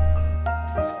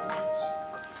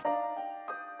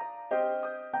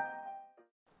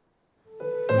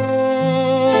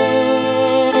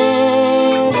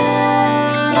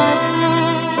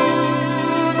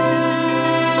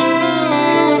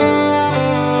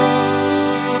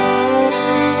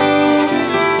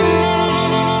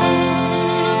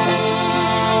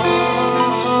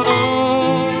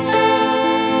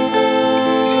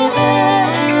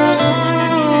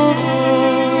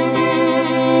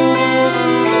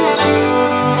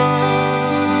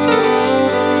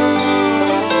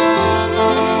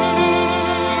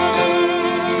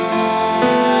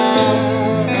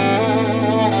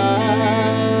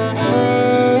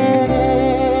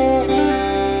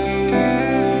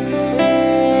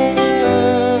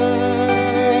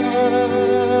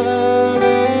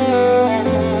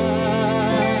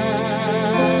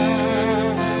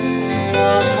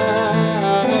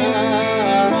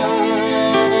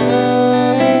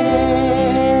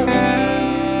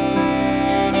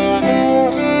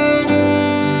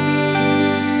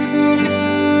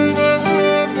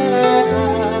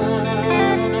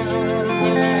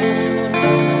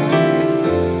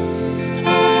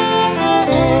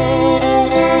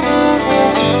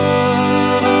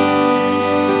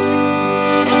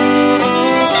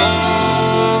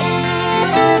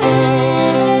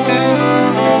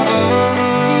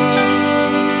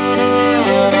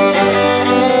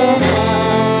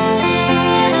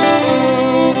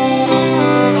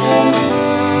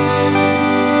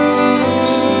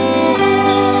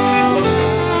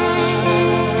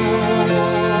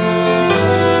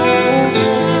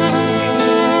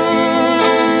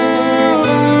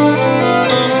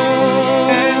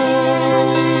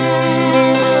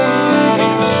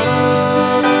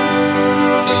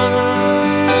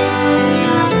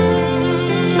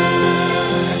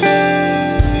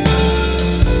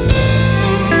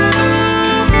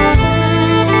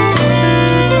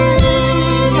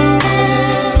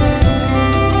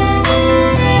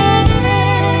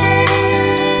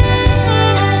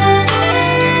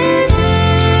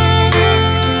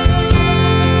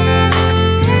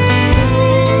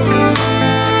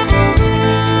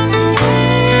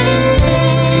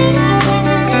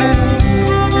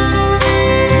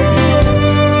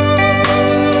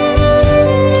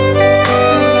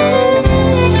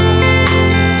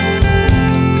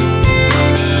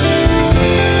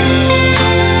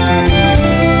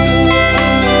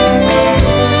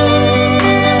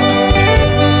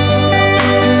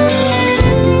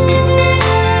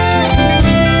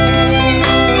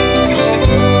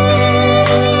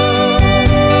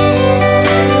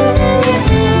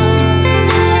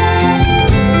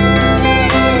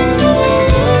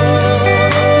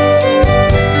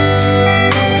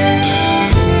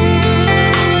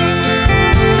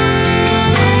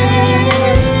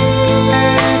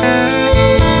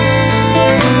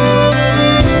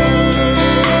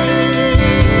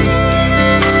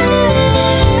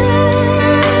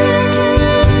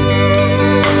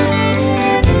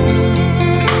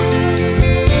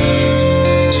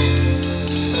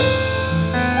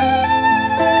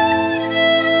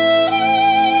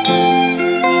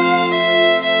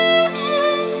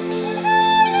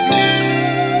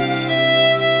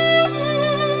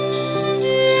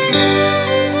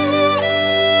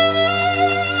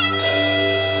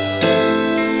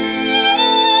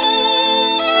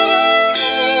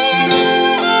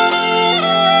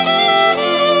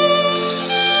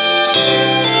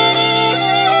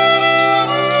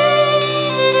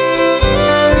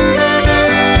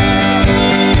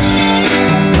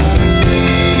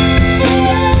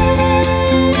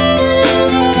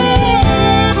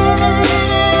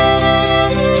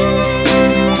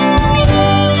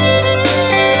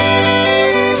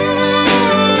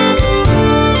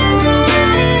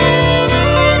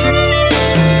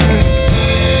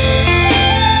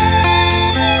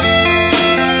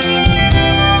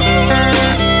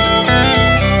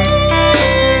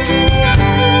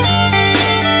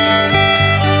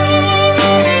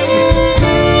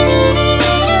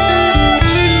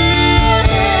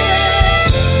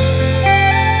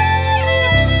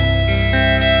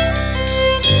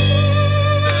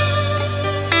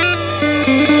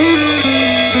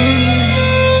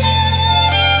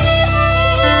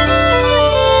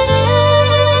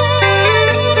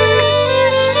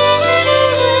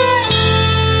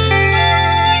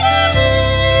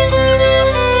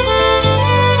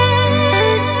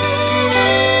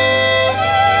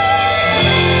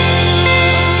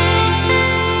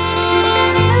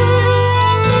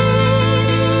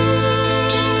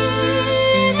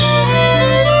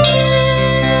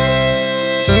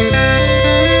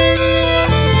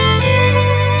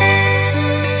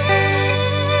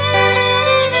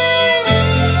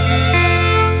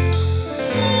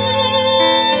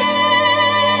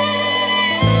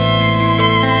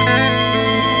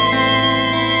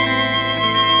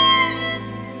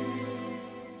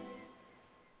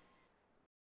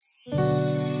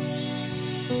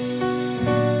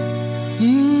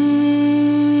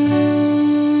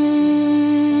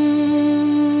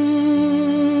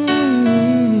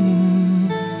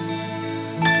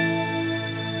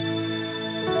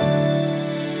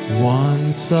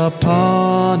 Once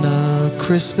upon a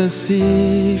Christmas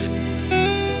Eve,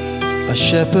 a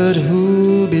shepherd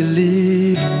who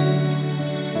believed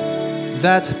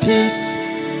that peace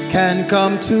can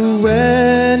come to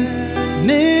any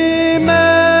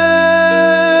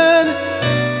man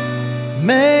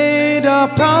made a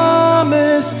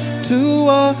promise to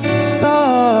a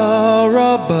star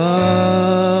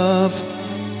above.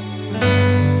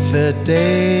 The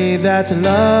day that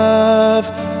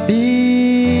love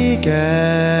began,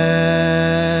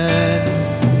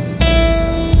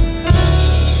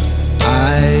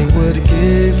 I would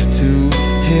give to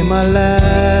him a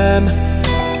lamb.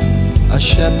 A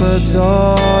shepherd's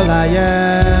all I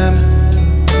am.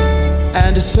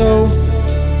 And so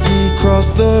he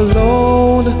crossed the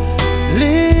lonely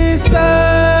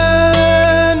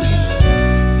sand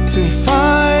to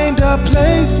find a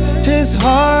place his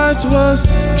heart was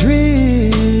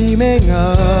dreaming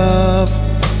of.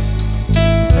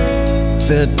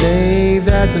 The day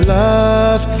that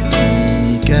love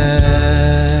began.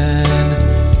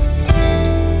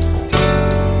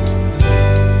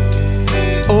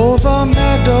 Over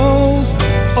meadows,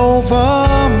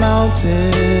 over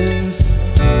mountains,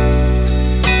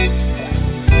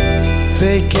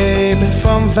 they came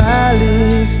from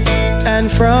valleys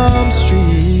and from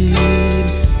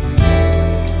streams.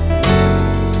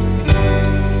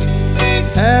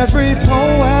 Every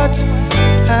poet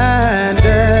and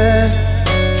every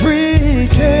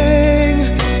king,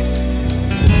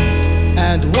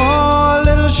 and one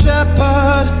little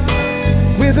shepherd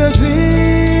with a dream.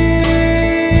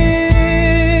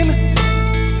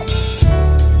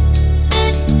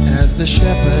 As the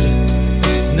shepherd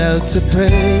knelt to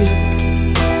pray,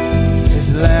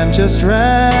 his lamb just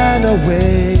ran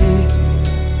away,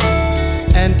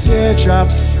 and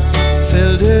teardrops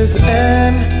filled his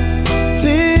empty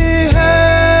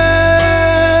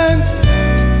hands.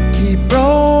 He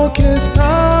broke his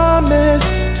promise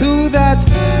to that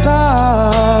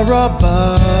star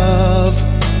above.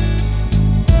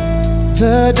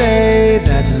 The day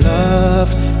that love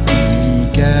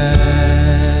began.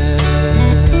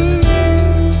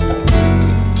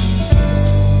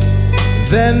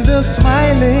 Then the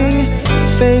smiling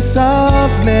face of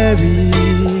Mary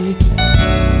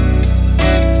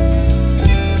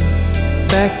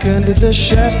beckoned the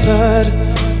shepherd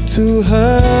to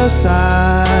her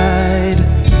side.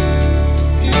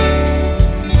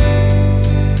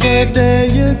 Today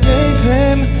you gave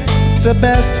him the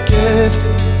best gift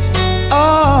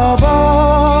of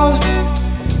all.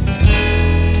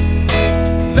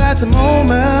 That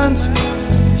moment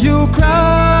you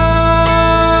cried.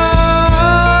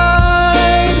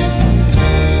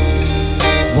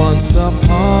 Once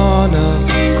upon a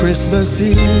Christmas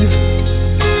Eve,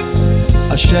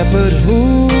 a shepherd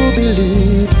who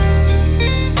believed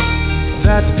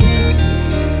that peace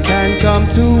can come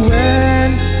to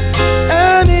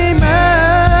any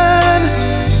man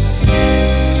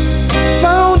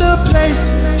found a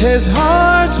place his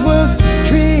heart was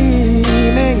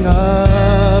dreaming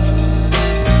of,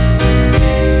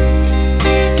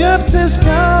 kept his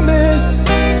promise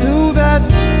to that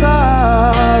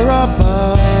star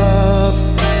above.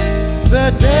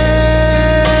 The day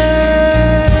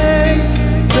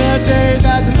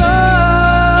that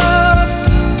love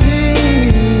began.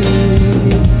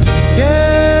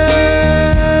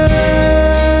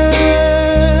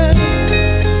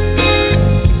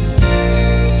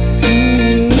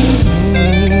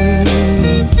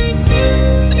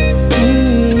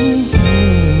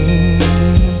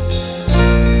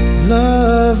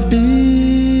 Love began.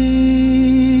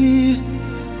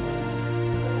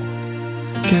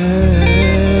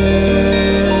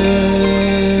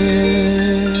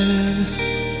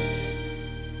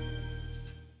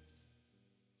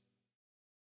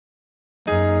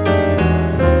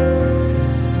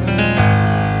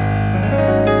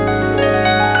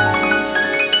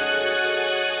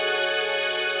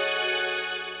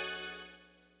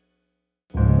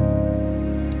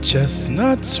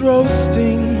 Chestnuts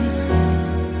roasting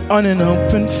on an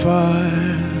open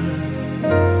fire,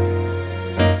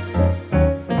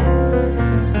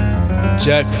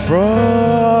 Jack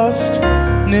Frost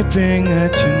nipping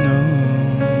at your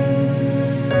nose,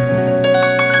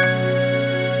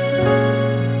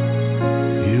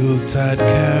 Yuletide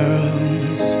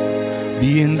carols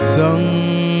being sung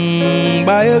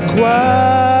by a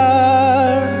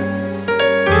choir,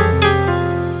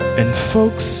 and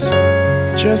folks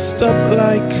dressed up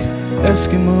like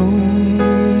Eskimos.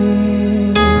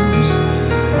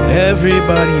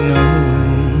 Everybody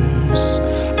knows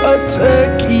a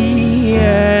turkey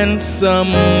and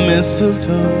some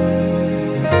mistletoe.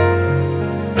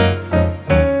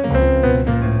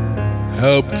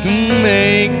 help to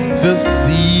make the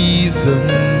season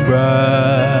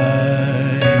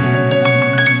bright.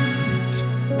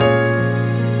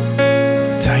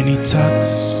 Tiny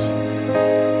tots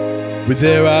with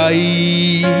their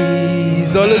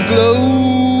eyes all aglow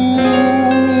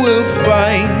will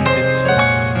find it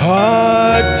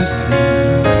hard to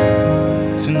sleep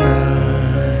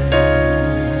tonight.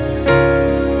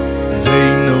 They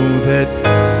know that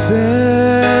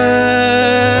Santa's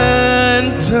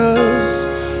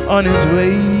on his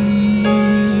way.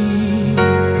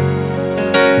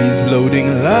 He's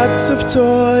loading lots of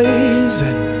toys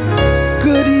and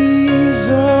goodies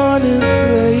on his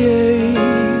sleigh.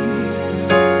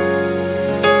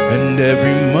 And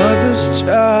every mother's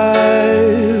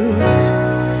child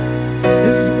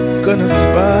is gonna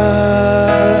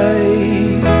spy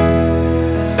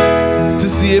to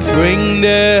see if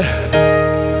reindeer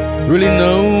really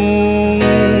know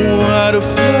how to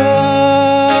fly.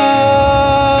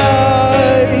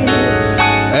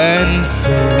 And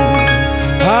so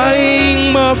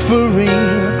I'm offering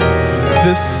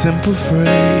this simple phrase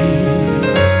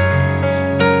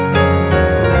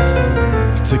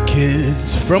to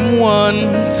kids from 1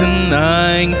 to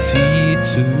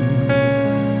 92.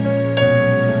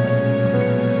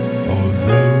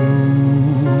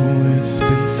 Although it's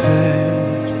been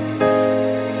said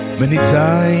many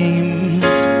times,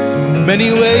 many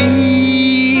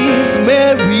ways,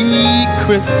 Merry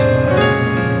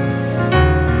Christmas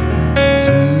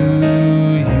to you.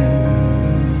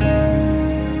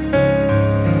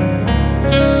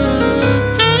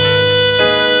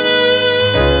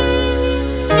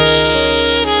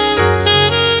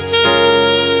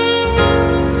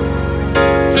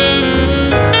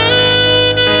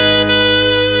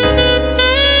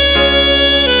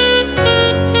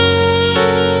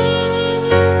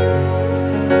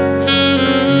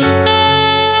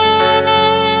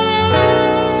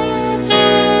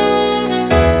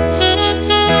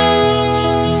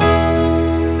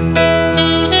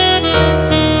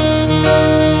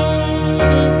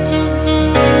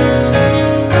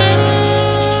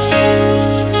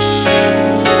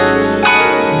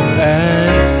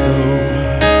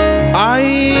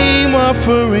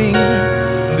 Offering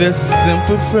this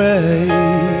simple phrase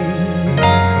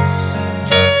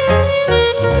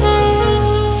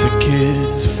to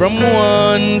kids from 1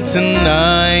 to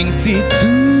 92.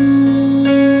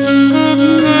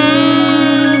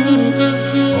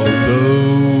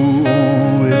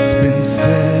 Although it's been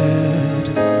said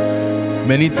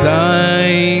many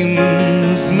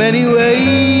times, many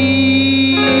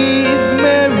ways,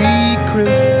 Merry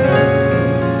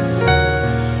Christmas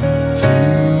to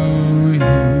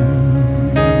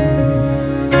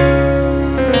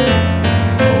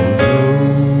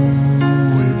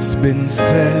been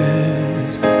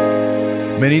said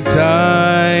many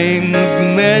times,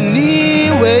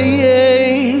 many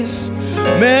ways,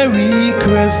 Merry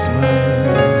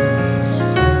Christmas,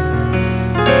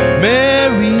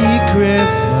 Merry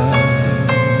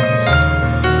Christmas,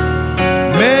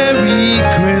 Merry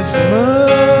Christmas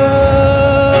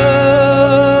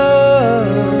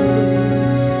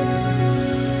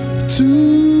to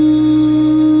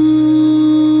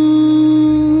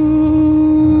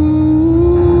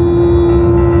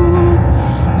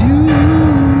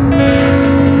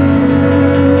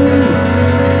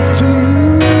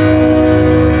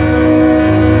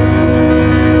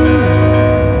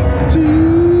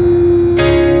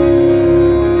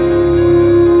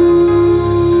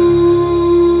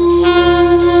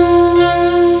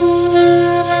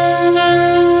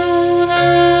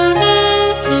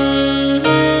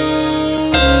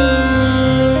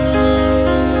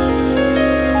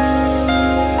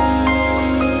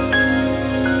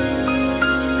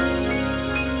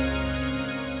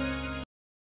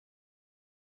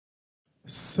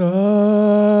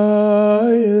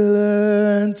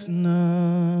silent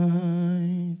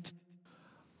night,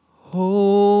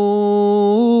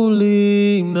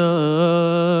 holy night,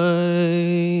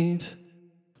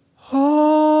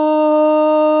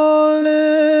 all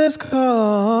is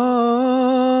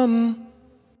calm,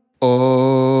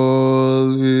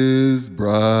 all is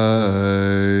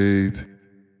bright.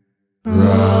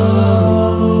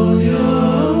 Round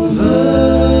young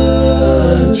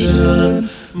virgin,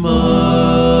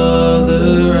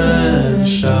 mother and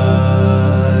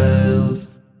child,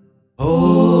 holy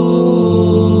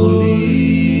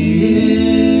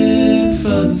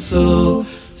infant, so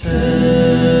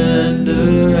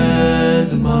tender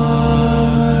and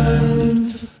mild,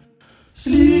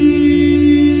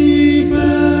 sleep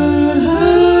in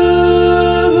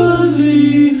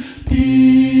heavenly peace.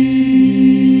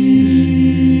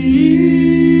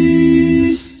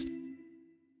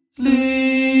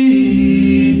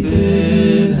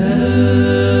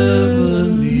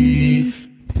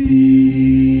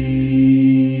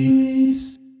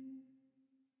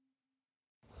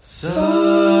 Silent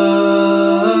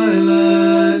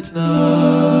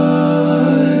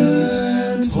night,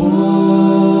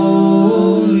 holy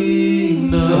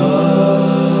night,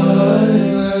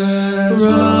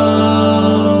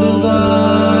 round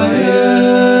thy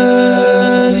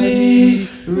any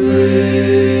radiant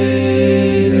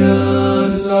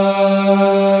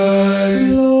light,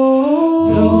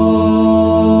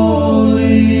 lonely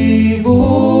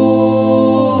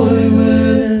boy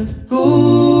with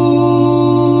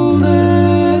golden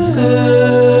hair,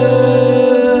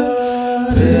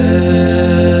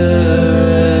 parents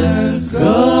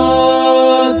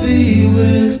guard thee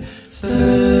with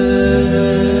tender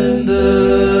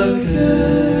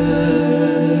care.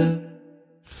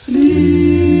 Sleep,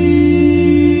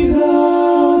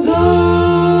 thou darling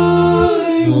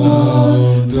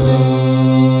one,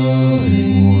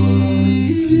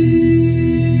 sleep,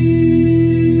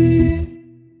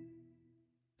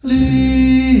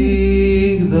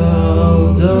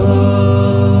 thou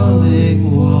darling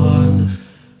one,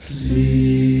 sleep.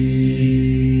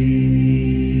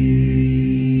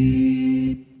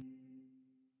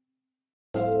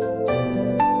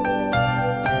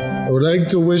 I would like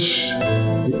to wish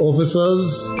the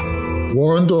officers,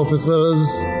 warrant officers,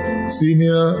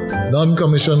 senior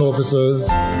non-commissioned officers,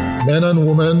 men and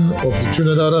women of the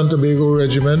Trinidad and Tobago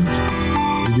Regiment,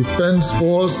 the Defense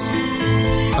Force,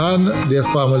 and their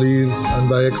families, and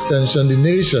by extension the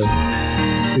nation,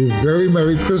 a very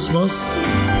Merry Christmas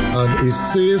and a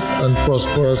safe and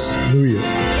prosperous New Year.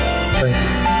 Thank you.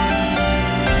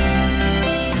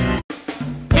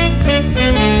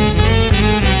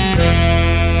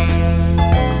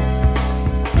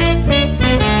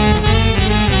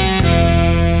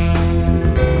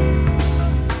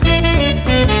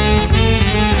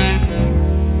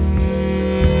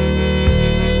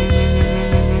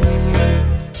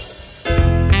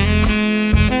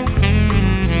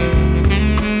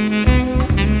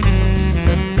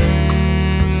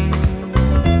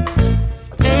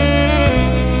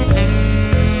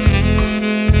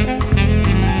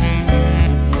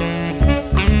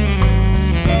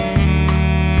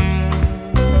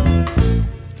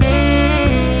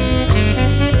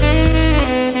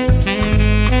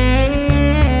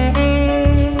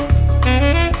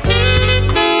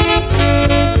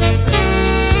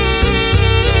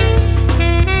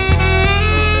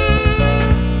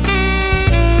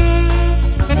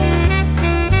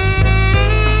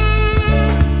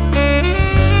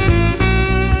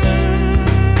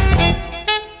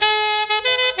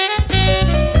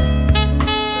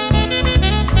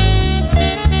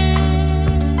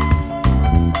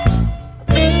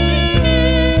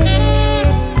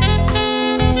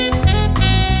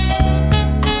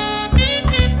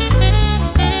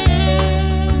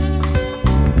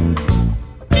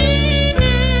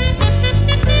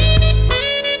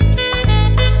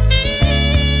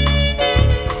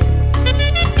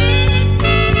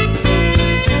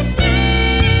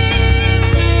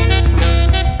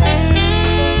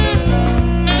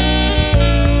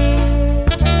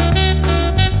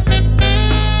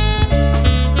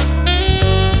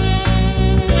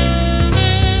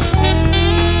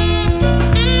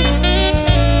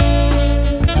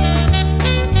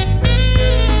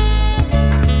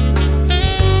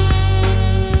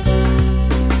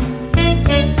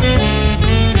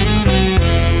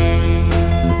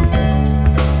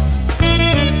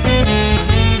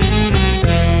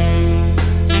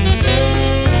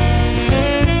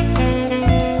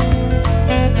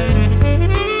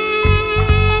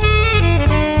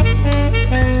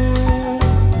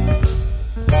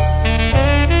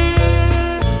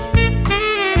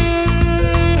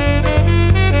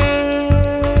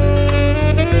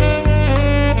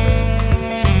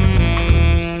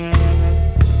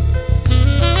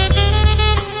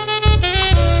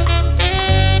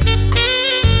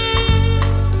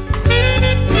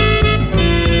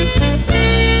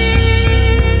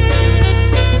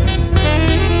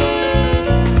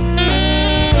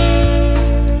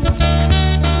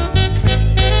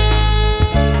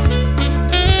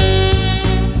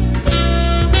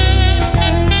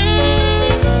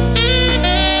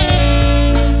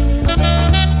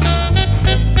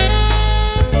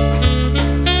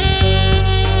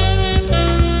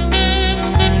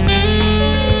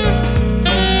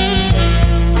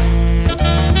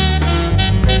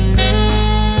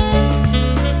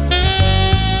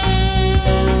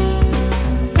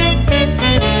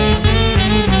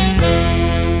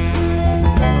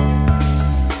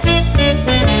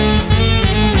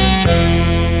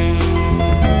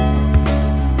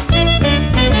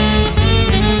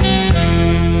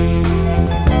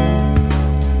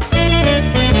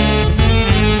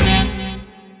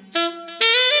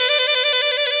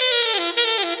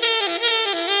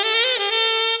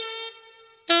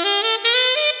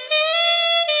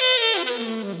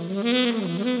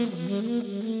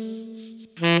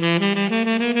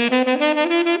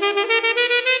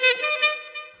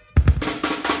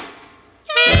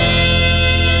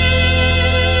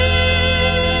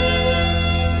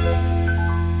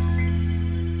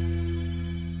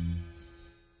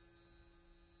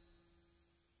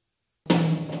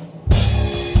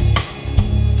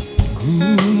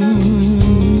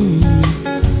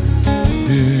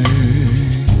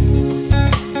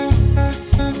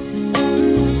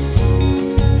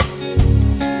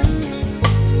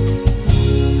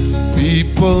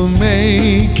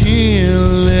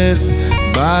 making less,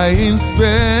 buying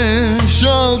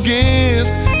special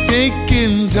gifts,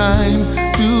 taking time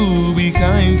to be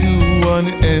kind to one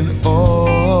and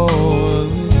all.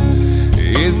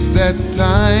 It's that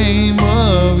time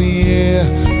of year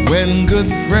when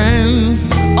good friends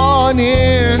are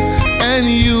near, and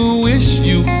you wish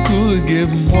you could give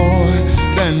more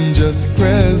than just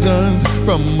presents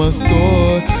from a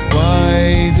store.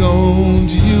 Why don't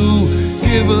you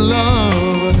give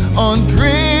love on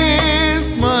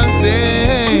Christmas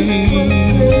Day?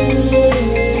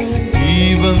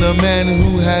 Even the man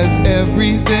who has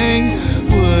everything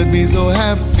would be so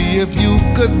happy if you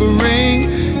could bring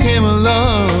him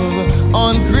love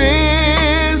on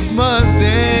Christmas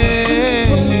Day.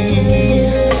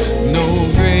 No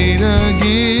greater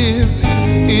gift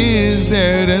is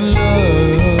there than love.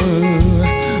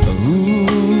 Ooh.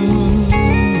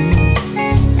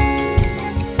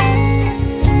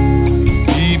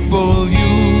 People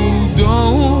you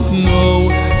don't know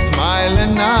smile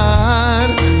and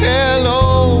nod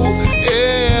hello.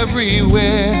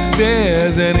 Everywhere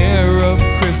there's an air of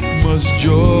Christmas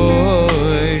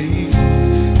joy.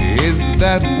 It's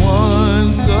that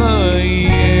once a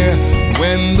year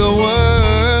when the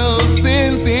world's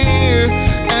sincere,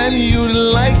 and you'd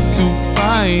like to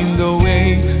find a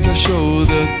way to show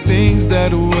the things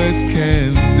that words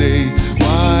can't say.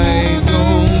 Why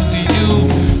don't you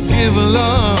give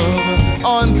love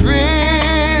on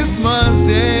Christmas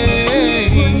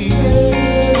Day?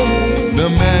 The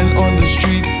man on the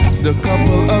street, the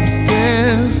couple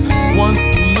upstairs wants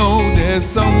to know there's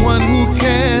someone who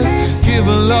cares. Give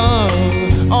love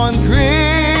on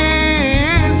Christmas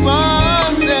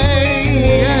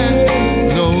Day. Yeah.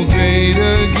 No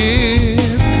greater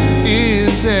gift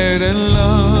is there than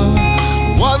love.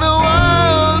 What the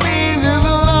world needs is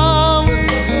love.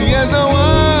 Yes, the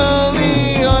world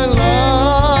needs your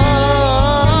love.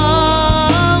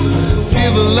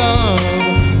 Give love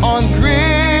on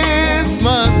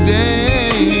Christmas Day.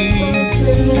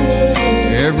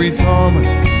 Every Tom,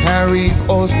 Harry,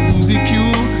 or Susie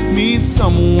Q needs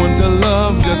someone to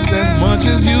love just as much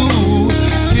as you.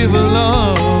 Give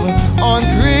love on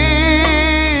Christmas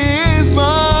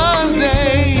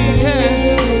Day.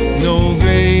 Yeah. No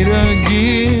greater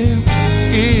gift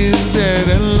is there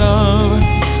than love.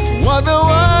 What the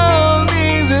world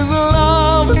needs is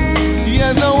love.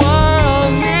 Yes, the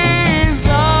world needs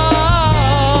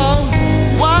love.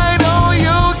 Why don't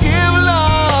you give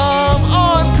love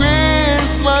on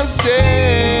Christmas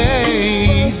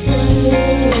Day?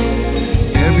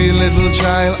 Every little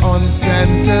child on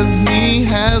Santa's knee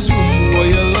has room for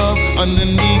your love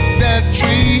underneath that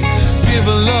tree. Give a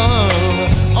love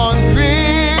on Christmas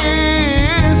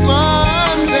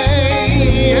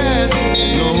Day. Yes,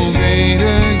 no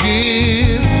greater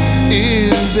gift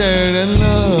is there than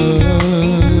love.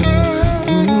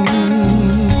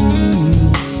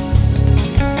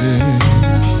 Yeah.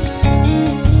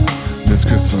 This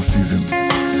Christmas season,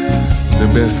 the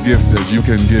best gift that you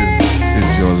can give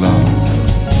is your love.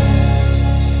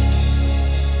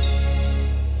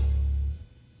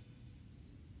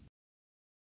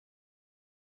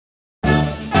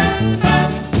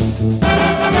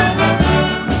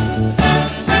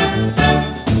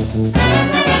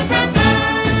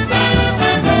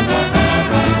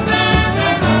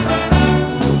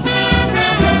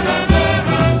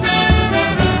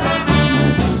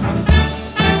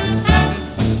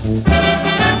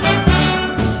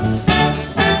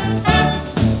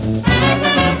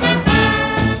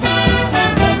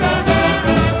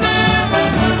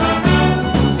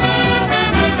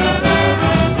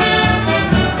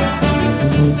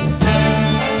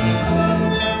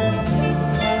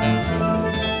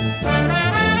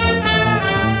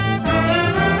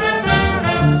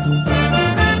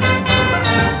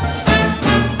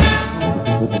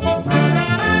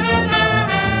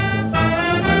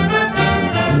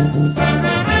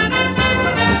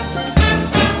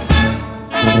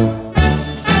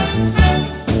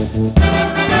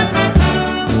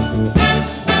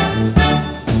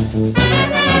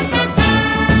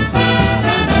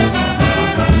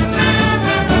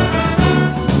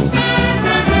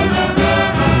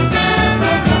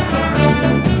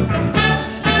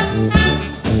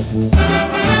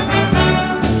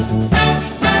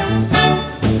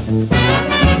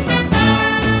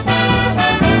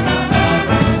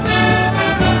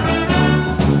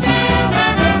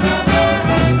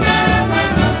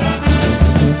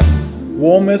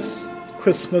 Warmest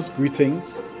Christmas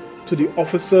greetings to the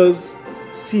officers,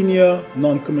 senior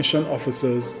non-commissioned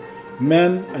officers,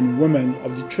 men and women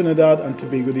of the Trinidad and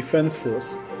Tobago Defense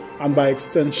Force, and by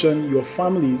extension your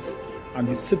families and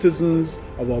the citizens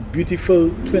of our beautiful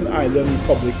Twin Island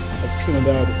Republic of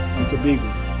Trinidad and Tobago.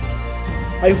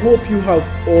 I hope you have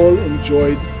all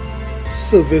enjoyed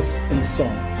service in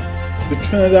song, the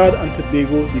Trinidad and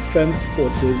Tobago Defense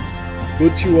Forces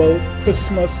virtual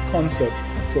Christmas concert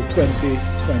for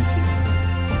 2020.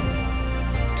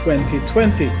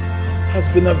 2020 has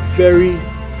been a very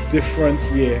different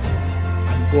year,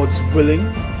 and God's willing,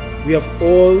 we have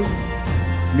all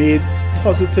made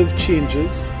positive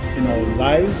changes in our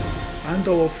lives and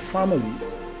our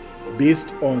families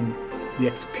based on the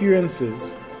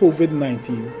experiences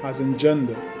COVID-19 has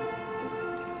engendered.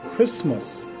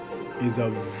 Christmas is a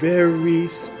very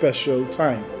special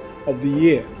time of the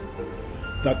year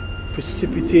that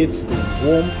precipitates the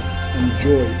warmth and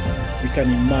joy we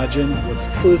can imagine was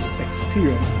first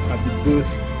experienced at the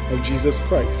birth of Jesus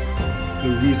Christ,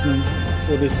 the reason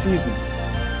for the season.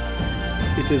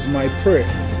 It is my prayer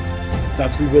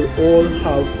that we will all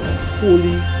have a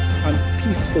holy and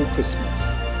peaceful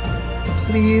Christmas.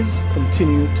 Please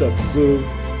continue to observe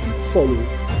and follow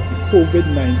the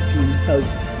COVID-19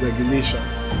 health regulations,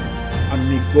 and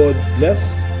may God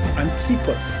bless and keep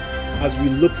us as we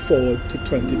look forward to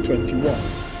 2021.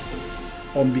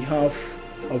 On behalf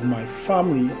of my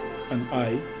family and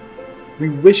I, we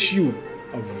wish you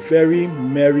a very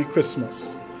Merry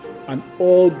Christmas and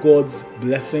all God's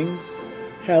blessings,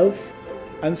 health,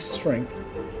 and strength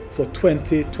for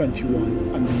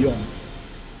 2021 and beyond.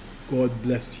 God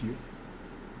bless you.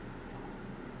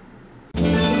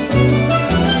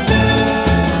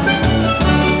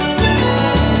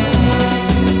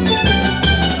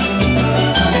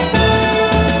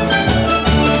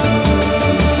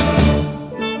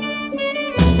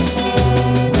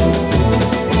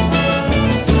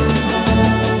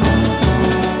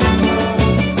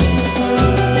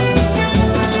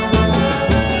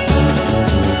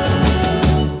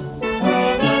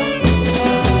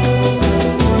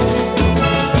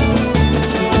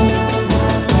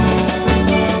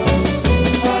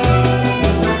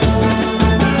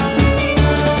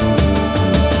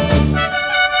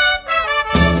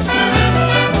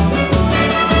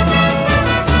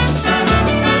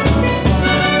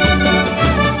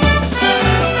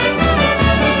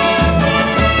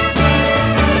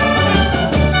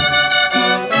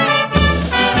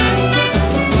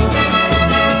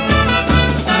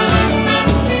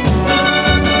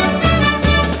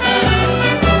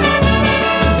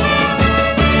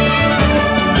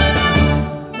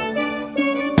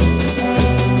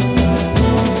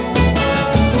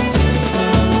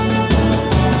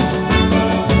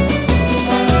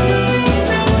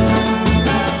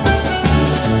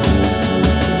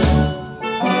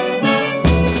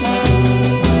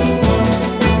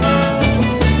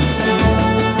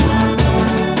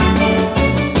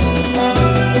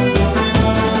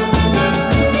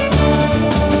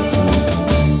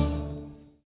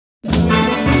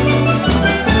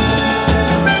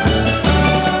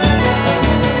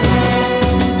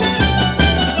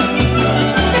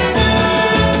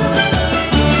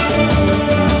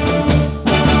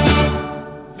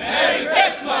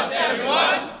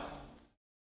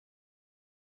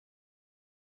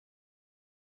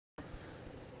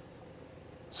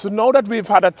 So now that we've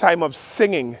had a time of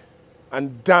singing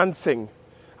and dancing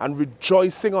and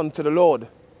rejoicing unto the Lord,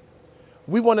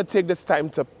 we want to take this time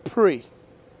to pray.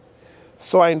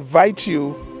 So I invite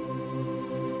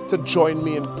you to join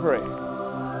me in prayer.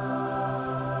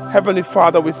 Heavenly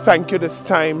Father, we thank you this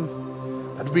time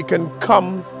that we can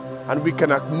come and we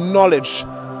can acknowledge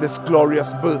this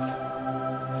glorious birth.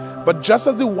 But just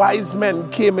as the wise men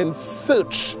came in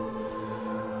search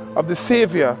of the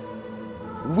Savior,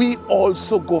 we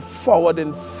also go forward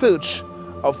in search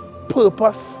of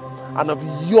purpose and of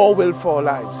your will for our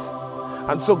lives.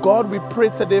 And so God, we pray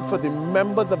today for the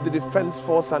members of the Defense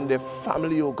Force and their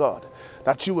family, oh God,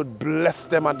 that you would bless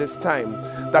them at this time,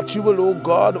 that you will, oh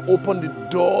God, open the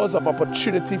doors of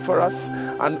opportunity for us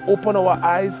and open our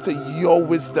eyes to your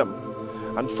wisdom.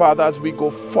 And Father, as we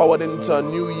go forward into a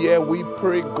new year, we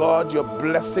pray, God, your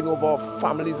blessing over our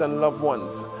families and loved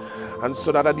ones. And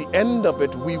so that at the end of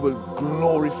it, we will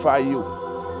glorify you.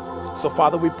 So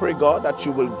Father, we pray, God, that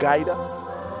you will guide us,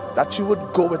 that you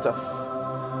would go with us,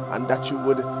 and that you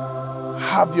would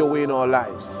have your way in our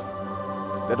lives.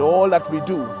 That all that we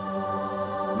do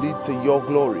lead to your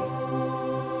glory.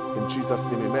 In Jesus'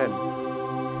 name, amen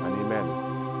and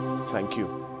amen. Thank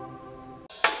you.